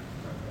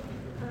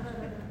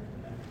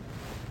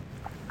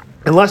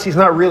 Unless he's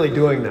not really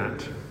doing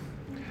that.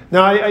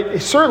 Now, I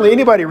certainly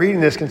anybody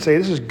reading this can say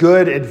this is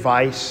good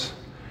advice.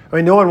 I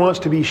mean, no one wants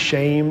to be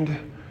shamed,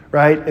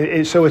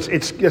 right? So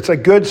it's a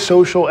good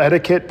social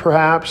etiquette,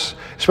 perhaps,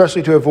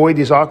 especially to avoid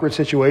these awkward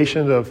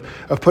situations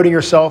of putting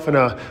yourself in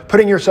an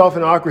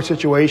awkward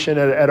situation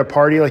at a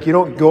party. Like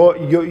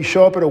you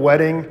show up at a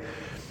wedding.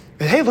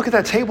 And hey, look at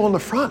that table in the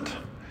front.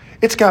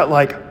 It's got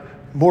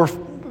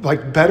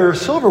better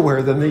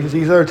silverware than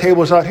these other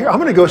tables out here. I'm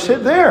going to go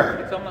sit there.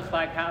 It's almost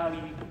like how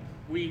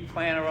we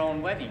plan our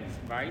own weddings,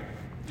 right?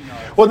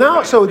 Well,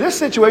 now, so this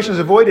situation is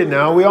avoided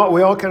now. We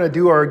all kind of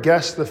do our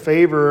guests the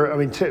favor. I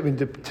mean,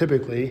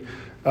 typically,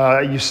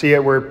 you see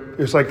it where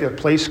there's like a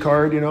place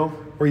card,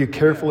 where you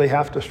carefully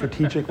have to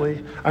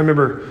strategically. I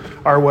remember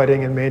our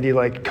wedding and Mandy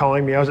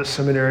calling me. I was at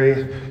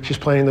seminary. She's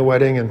planning the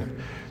wedding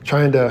and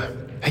trying to.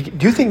 Hey,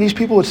 do you think these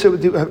people would sit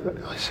with you?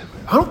 I said,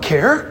 I don't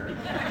care.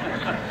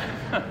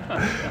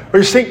 Or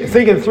you're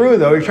thinking through,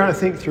 though. You're trying to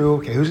think through,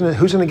 okay, who's going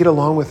to get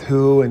along with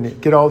who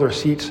and get all their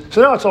seats.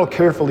 So now it's all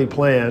carefully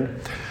planned.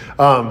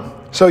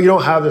 So you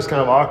don't have this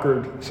kind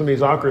of some of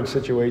these awkward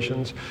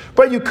situations.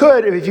 But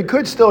if you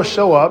could still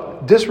show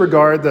up,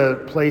 disregard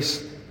the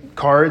place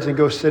cards and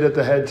go sit at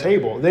the head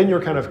table. Then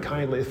you're kind of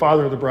kindly, the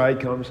father of the bride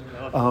comes,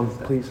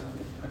 please,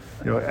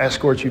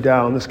 escort you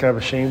down. This kind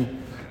of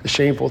a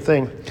shameful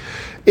thing.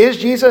 Is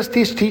Jesus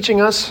teaching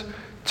us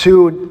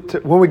to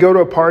when we go to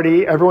a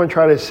party, everyone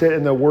try to sit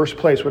in the worst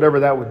place, whatever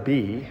that would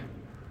be,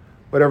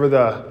 whatever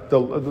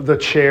the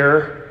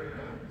chair,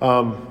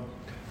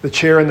 the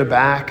chair in the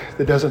back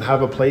that doesn't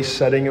have a place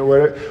setting or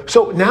whatever.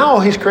 So now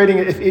he's creating,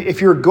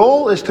 if your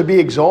goal is to be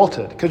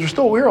exalted, because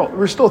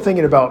we're still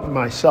thinking about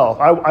myself.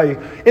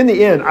 In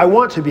the end, I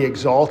want to be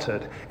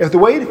exalted. If the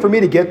way for me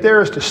to get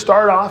there is to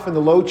start off in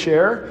the low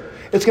chair,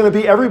 it's going to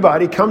be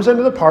everybody comes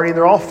into the party and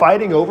they're all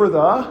fighting over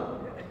the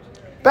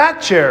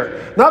back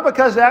chair. Not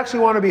because they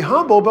actually want to be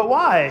humble, but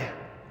why?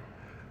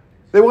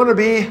 They want to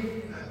be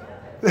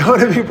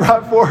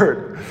brought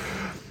forward.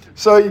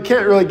 So you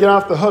can't really get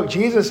off the hook.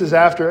 Jesus is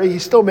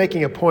he's still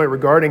making a point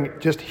regarding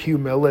just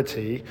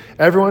humility.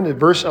 Everyone, in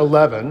verse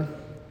 11,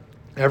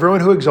 everyone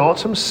who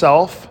exalts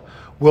himself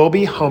will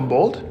be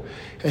humbled,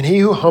 and he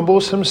who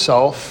humbles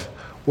himself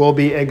will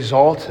be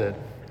exalted.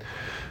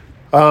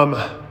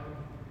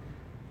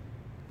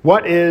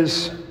 What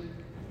is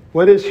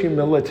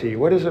humility?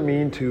 What does it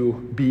mean to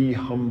be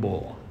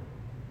humble?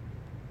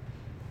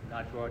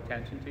 Not draw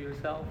attention to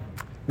yourself.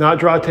 Not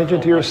draw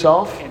attention to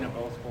yourself? In a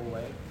boastful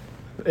way.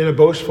 In a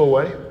boastful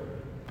way?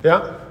 Yeah?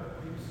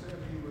 You said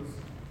he was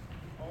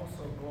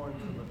also going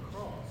to the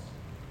cross.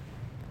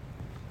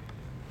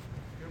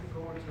 Him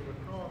going to the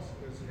cross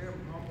is him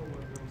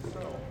humbling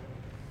himself,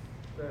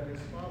 that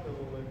his Father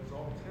will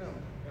exalt him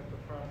at the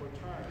proper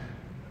time,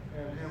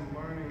 and him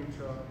learning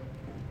to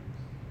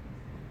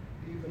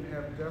even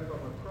have death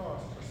on the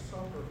cross to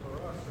suffer for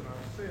us in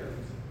our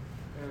sins.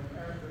 And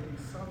after he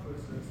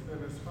suffers this, then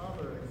his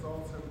Father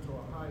exalts him to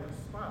a higher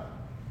spot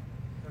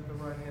at the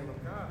right hand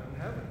of God in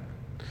heaven.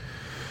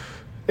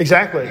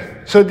 Exactly.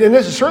 So and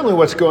this is certainly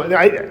what's going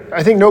on.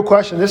 I think no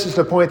question this is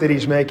the point that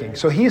he's making.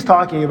 So he's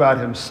talking about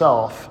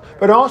himself,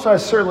 but it also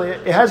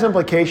it has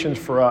implications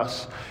for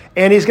us.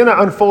 And he's going to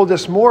unfold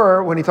this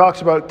more when he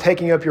talks about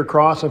taking up your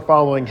cross and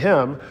following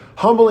him.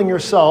 Humbling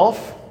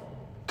yourself,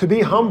 to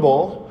be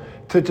humble,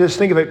 to just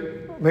think of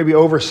it maybe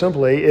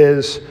oversimply,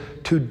 is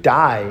to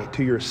die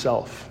to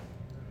yourself.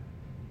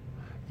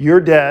 You're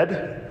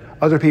dead,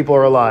 other people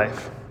are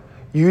alive.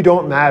 You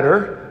don't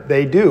matter,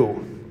 they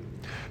do.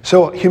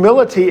 So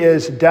humility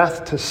is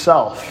death to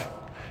self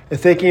and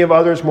thinking of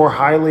others more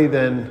highly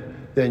than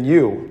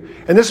you.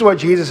 And this is what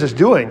Jesus is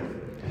doing.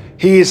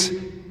 He's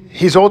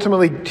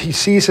ultimately, he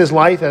sees his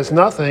life as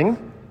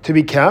nothing to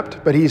be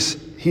kept, but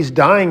he's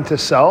dying to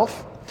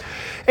self.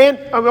 And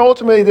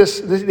ultimately,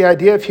 the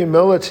idea of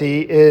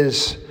humility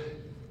is,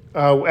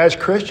 as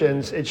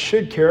Christians, it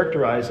should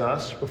characterize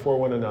us before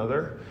one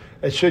another.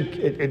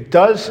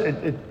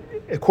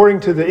 According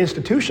to the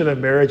institution of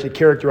marriage, it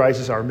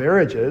characterizes our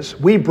marriages.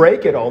 We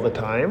break it all the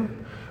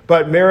time,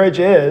 but marriage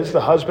is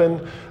the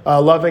husband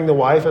loving the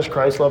wife as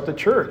Christ loved the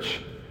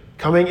church,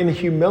 coming in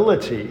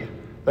humility,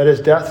 that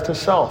is death to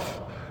self,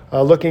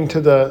 looking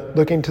to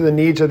the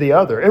needs of the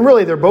other. And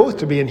really, they're both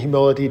to be in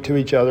humility to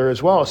each other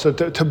as well. So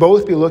to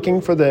both be looking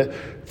for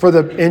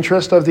the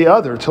interest of the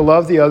other, to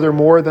love the other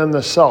more than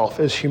the self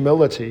is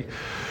humility.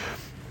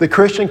 The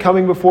Christian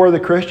coming before the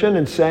Christian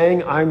and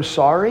saying, "I'm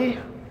sorry,"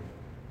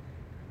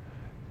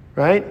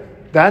 right?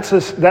 That's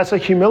a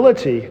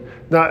humility.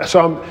 Now,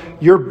 so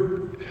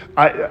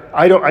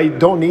I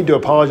don't need to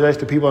apologize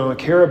to people I don't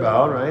care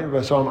about, right?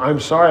 But so I'm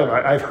sorry,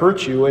 I've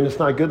hurt you, and it's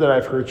not good that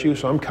I've hurt you,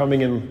 so I'm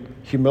coming in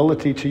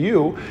humility to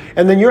you.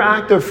 And then your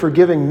act of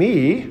forgiving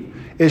me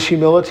is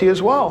humility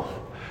as well.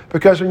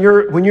 Because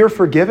when you're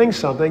forgiving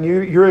something,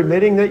 you're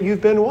admitting that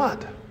you've been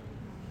what?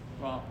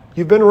 Wrong.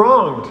 You've been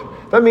wronged.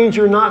 That means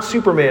you're not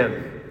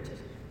Superman,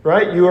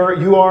 right? You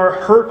are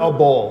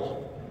hurtable.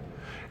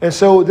 And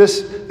so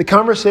the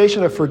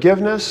conversation of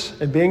forgiveness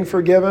and being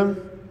forgiven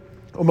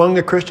among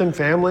the Christian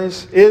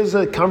families is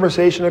a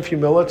conversation of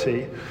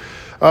humility,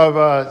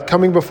 of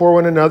coming before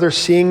one another,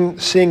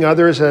 seeing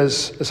others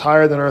as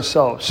higher than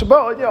ourselves. So,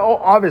 but,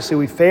 obviously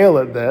we fail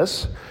at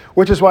this,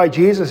 which is why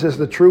Jesus is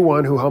the true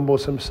one who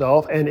humbles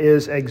himself and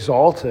is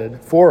exalted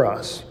for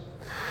us.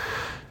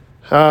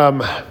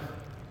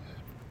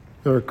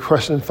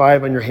 Question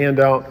 5 on your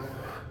handout.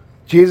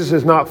 Jesus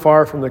is not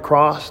far from the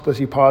cross. Does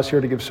he pause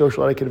here to give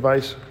social etiquette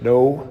advice?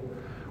 No.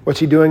 What's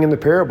he doing in the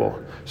parable?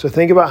 So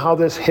think about how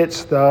this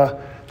hits the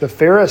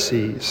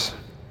Pharisees.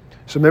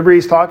 So remember,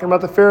 he's talking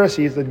about the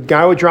Pharisees. The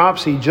guy with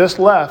dropsy just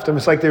left. And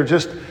it's like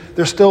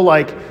they're still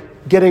like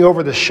getting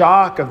over the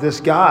shock of this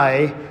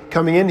guy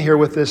coming in here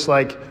with this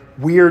like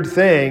weird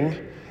thing,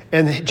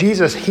 and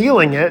Jesus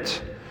healing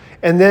it.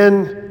 And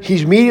then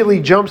he immediately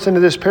jumps into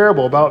this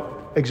parable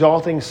about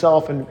exalting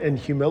self and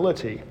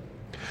humility.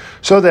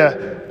 So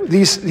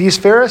these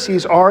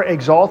Pharisees are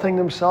exalting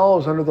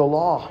themselves under the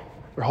law.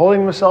 They're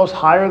holding themselves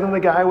higher than the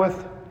guy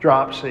with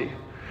dropsy.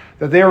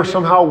 That they are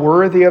somehow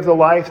worthy of the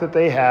life that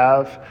they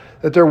have.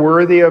 That they're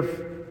worthy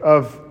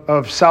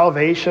of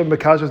salvation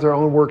because of their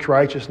own works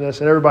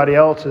righteousness, and everybody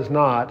else is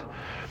not.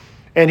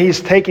 And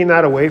he's taking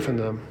that away from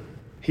them.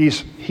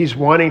 He's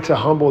wanting to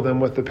humble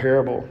them with the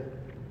parable.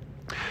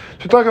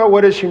 So talk about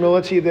what is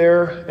humility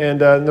there, and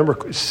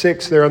number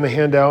 6 there on the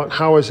handout.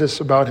 How is this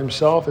about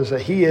himself? Is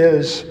that he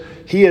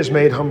is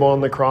made humble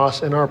on the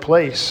cross in our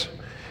place.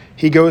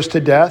 He goes to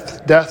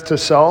death to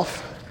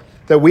self,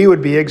 that we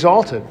would be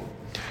exalted.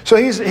 So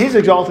he's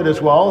exalted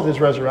as well with his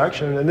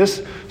resurrection.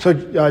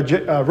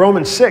 And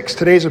Romans 6,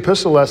 today's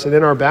epistle lesson,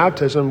 in our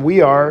baptism, we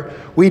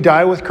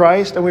die with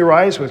Christ and we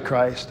rise with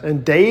Christ.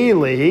 And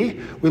daily,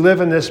 we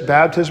live in this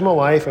baptismal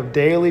life of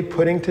daily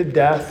putting to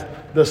death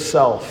the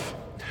self,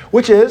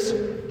 which is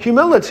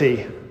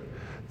humility.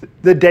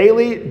 The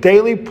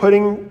daily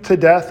putting to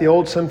death the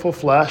old sinful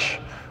flesh,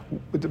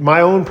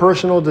 my own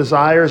personal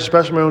desires,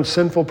 especially my own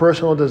sinful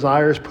personal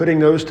desires, putting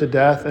those to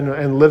death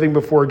and living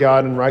before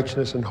God in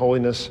righteousness and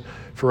holiness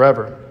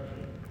forever.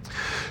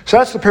 So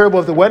that's the parable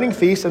of the wedding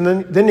feast, and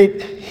then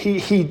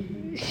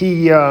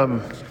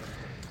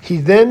he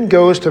then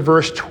goes to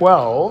verse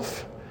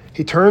 12.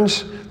 He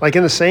turns, like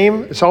in the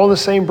same, it's all in the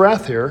same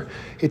breath here.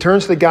 He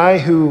turns to the guy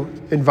who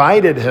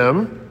invited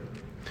him.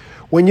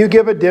 When you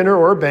give a dinner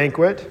or a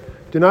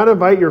banquet, do not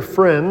invite your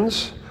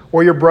friends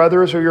or your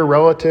brothers or your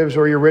relatives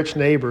or your rich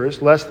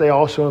neighbors, lest they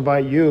also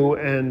invite you,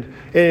 and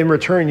in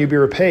return you be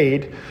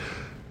repaid.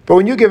 But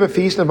when you give a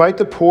feast, invite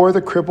the poor,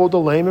 the crippled, the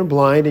lame, and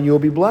blind, and you will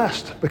be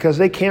blessed, because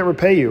they can't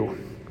repay you.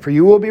 For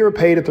you will be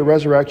repaid at the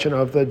resurrection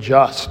of the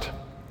just.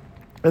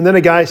 And then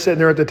a guy sitting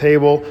there at the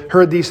table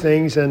heard these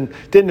things and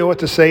didn't know what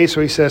to say,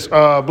 so he says,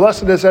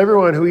 blessed is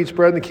everyone who eats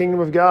bread in the kingdom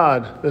of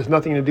God. There's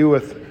nothing to do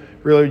with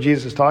really what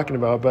Jesus is talking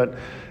about, but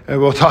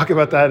we'll talk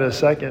about that in a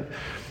second.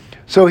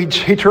 So he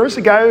turns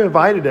to the guy who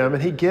invited him,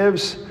 and he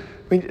gives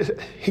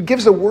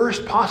the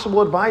worst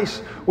possible advice.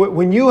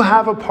 When you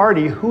have a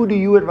party, who do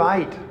you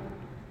invite?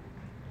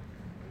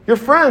 Your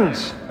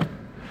friends.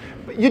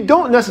 You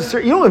don't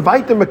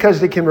invite them because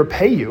they can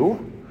repay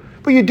you,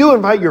 but you do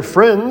invite your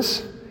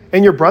friends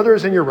and your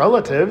brothers and your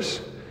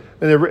relatives.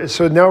 And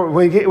so now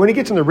when he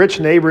gets into rich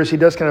neighbors, he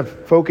does kind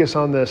of focus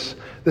on this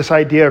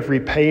idea of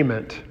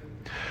repayment.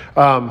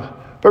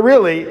 But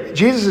really,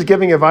 Jesus is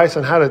giving advice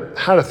on how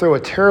to throw a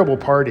terrible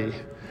party.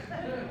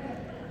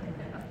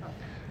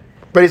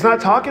 But he's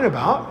not talking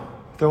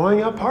about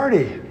throwing a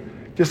party.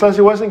 Just as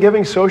he wasn't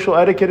giving social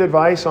etiquette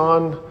advice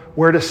on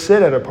where to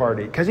sit at a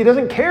party, because he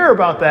doesn't care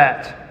about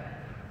that,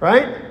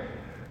 right?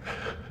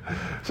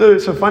 So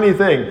it's a funny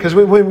thing, because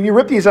when you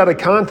rip these out of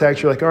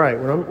context, you're like, all right,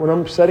 when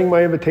I'm setting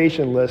my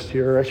invitation list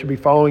here, I should be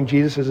following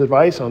Jesus'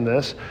 advice on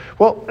this.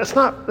 Well, that's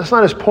not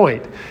his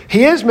point.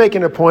 He is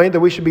making a point that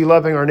we should be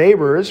loving our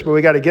neighbors, but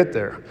we got to get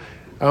there.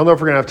 I don't know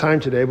if we're going to have time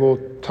today, but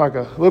we'll talk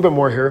a little bit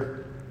more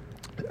here.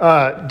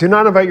 Do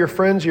not invite your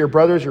friends, your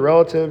brothers, your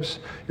relatives,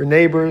 your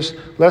neighbors,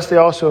 lest they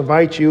also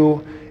invite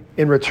you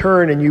in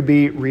return and you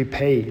be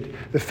repaid.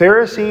 The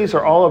Pharisees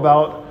are all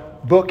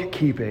about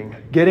bookkeeping,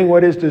 getting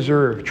what is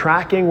deserved,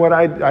 tracking what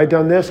I've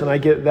done this and I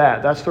get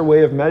that. That's their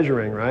way of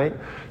measuring, right?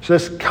 So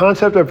this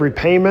concept of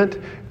repayment,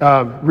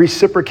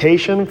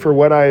 reciprocation for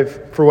what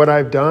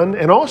I've done,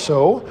 and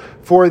also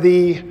for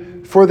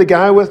the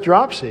guy with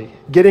dropsy,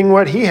 getting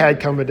what he had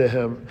coming to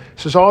him.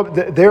 So it's all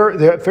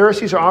the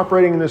Pharisees are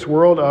operating in this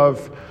world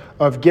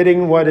of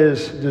getting what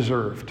is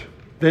deserved,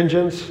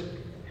 vengeance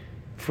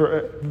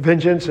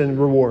and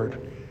reward.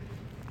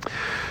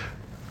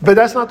 But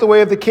that's not the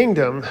way of the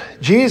kingdom.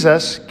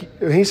 Jesus,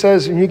 he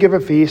says, when you give a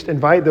feast,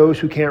 invite those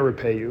who can't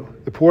repay you.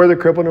 The poor, the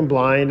crippled, and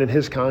blind in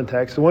his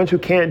context. The ones who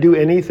can't do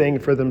anything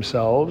for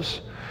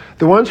themselves.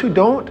 The ones who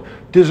don't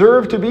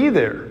deserve to be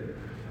there.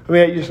 I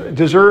mean,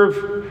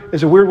 deserve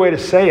is a weird way to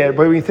say it,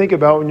 but when you think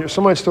about when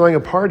someone's throwing a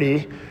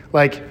party,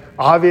 like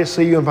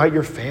obviously you invite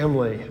your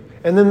family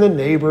and then the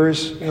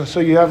neighbors,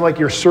 so you have like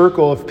your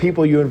circle of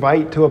people you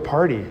invite to a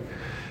party.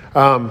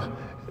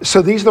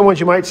 So these are the ones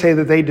you might say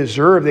that they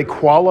deserve, they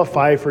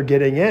qualify for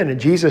getting in. And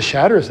Jesus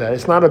shatters that.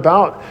 It's not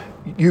about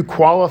you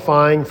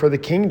qualifying for the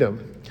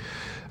kingdom.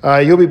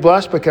 You'll be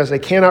blessed because they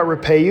cannot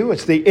repay you.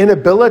 It's the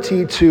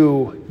inability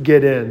to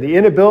get in. The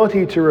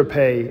inability to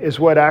repay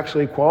is what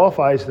actually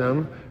qualifies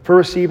them for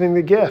receiving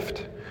the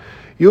gift.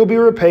 You'll be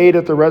repaid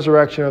at the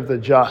resurrection of the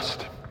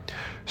just.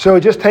 So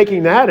just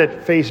taking that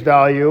at face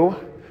value,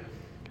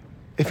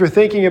 if you're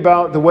thinking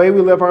about the way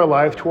we live our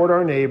life toward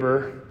our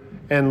neighbor,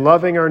 and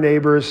loving our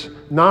neighbors,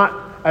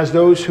 not as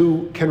those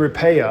who can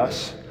repay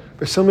us,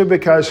 but simply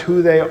because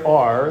who they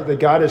are, that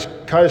God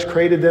has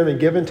created them and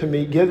given to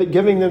me,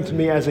 giving them to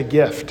me as a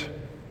gift,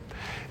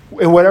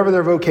 in whatever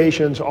their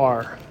vocations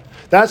are.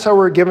 That's how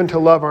we're given to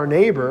love our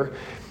neighbor.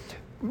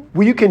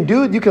 You can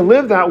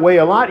live that way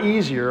a lot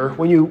easier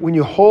when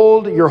you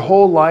hold your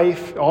whole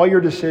life, all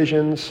your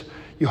decisions,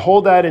 you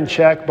hold that in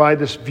check by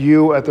this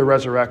view at the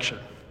resurrection,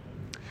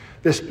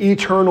 this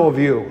eternal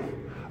view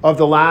of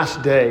the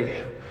last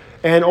day.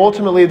 And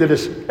ultimately,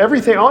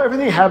 everything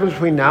that happens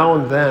between now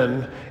and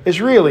then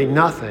is really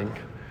nothing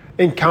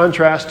in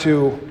contrast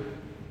to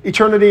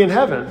eternity in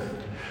heaven.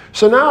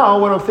 So now,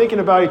 when I'm thinking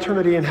about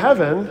eternity in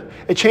heaven,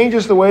 it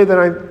changes the way that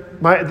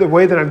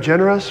I'm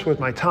generous with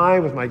my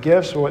time, with my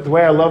gifts, the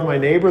way I love my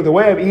neighbor, the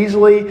way I'm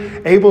easily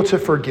able to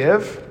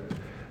forgive.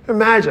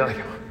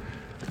 Imagine,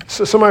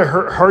 so somebody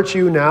hurts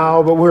you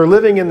now, but we're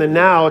living in the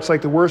now. It's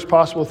like the worst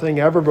possible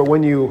thing ever. But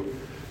when you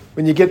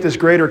get this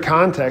greater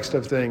context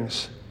of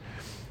things.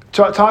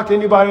 Talk to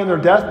anybody on their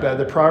deathbed,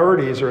 the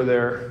priorities are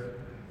there,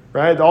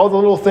 right? All the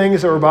little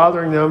things that were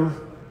bothering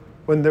them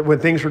when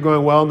things were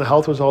going well and the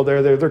health was all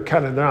there, they're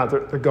kind of not.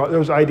 They're gone.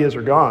 Those ideas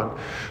are gone.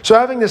 So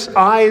having this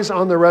eyes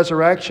on the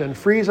resurrection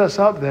frees us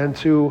up then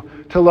to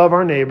love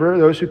our neighbor,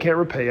 those who can't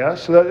repay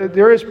us. So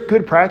there is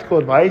good practical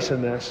advice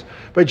in this.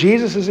 But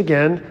Jesus is,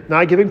 again,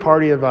 not giving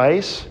party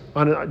advice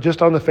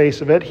just on the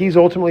face of it. He's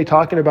ultimately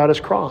talking about his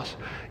cross,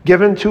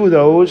 given to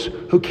those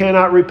who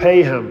cannot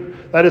repay him.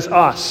 That is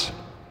us.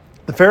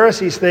 The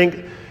Pharisees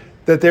think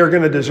that they're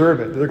going to deserve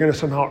it. They're going to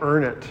somehow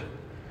earn it.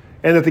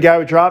 And that the guy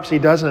with dropsy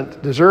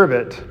doesn't deserve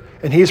it.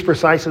 And he's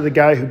precisely the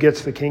guy who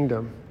gets the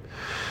kingdom.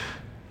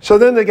 So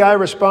then the guy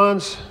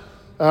responds,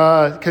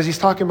 because he's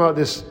talking about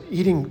this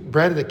eating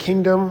bread of the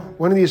kingdom.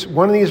 One of these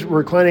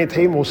reclining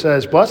tables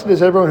says, "Blessed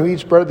is everyone who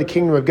eats bread of the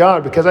kingdom of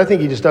God," because I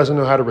think he just doesn't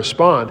know how to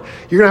respond.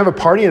 You're going to have a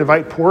party and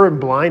invite poor and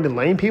blind and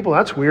lame people?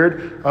 That's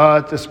weird.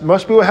 This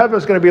must be what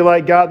heaven's going to be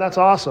like. God, that's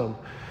awesome.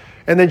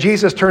 And then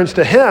Jesus turns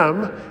to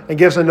him and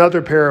gives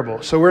another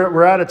parable. So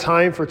we're out of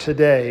time for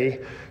today.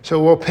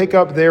 So we'll pick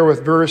up there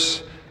with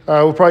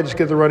we'll probably just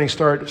get the running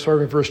start,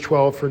 starting with verse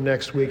 12 for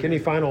next week. Any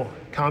final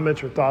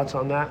comments or thoughts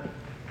on that?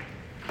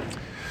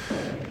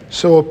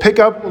 So we'll pick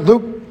up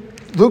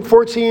Luke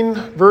 14,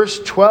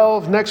 verse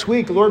 12 next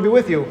week. The Lord be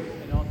with you.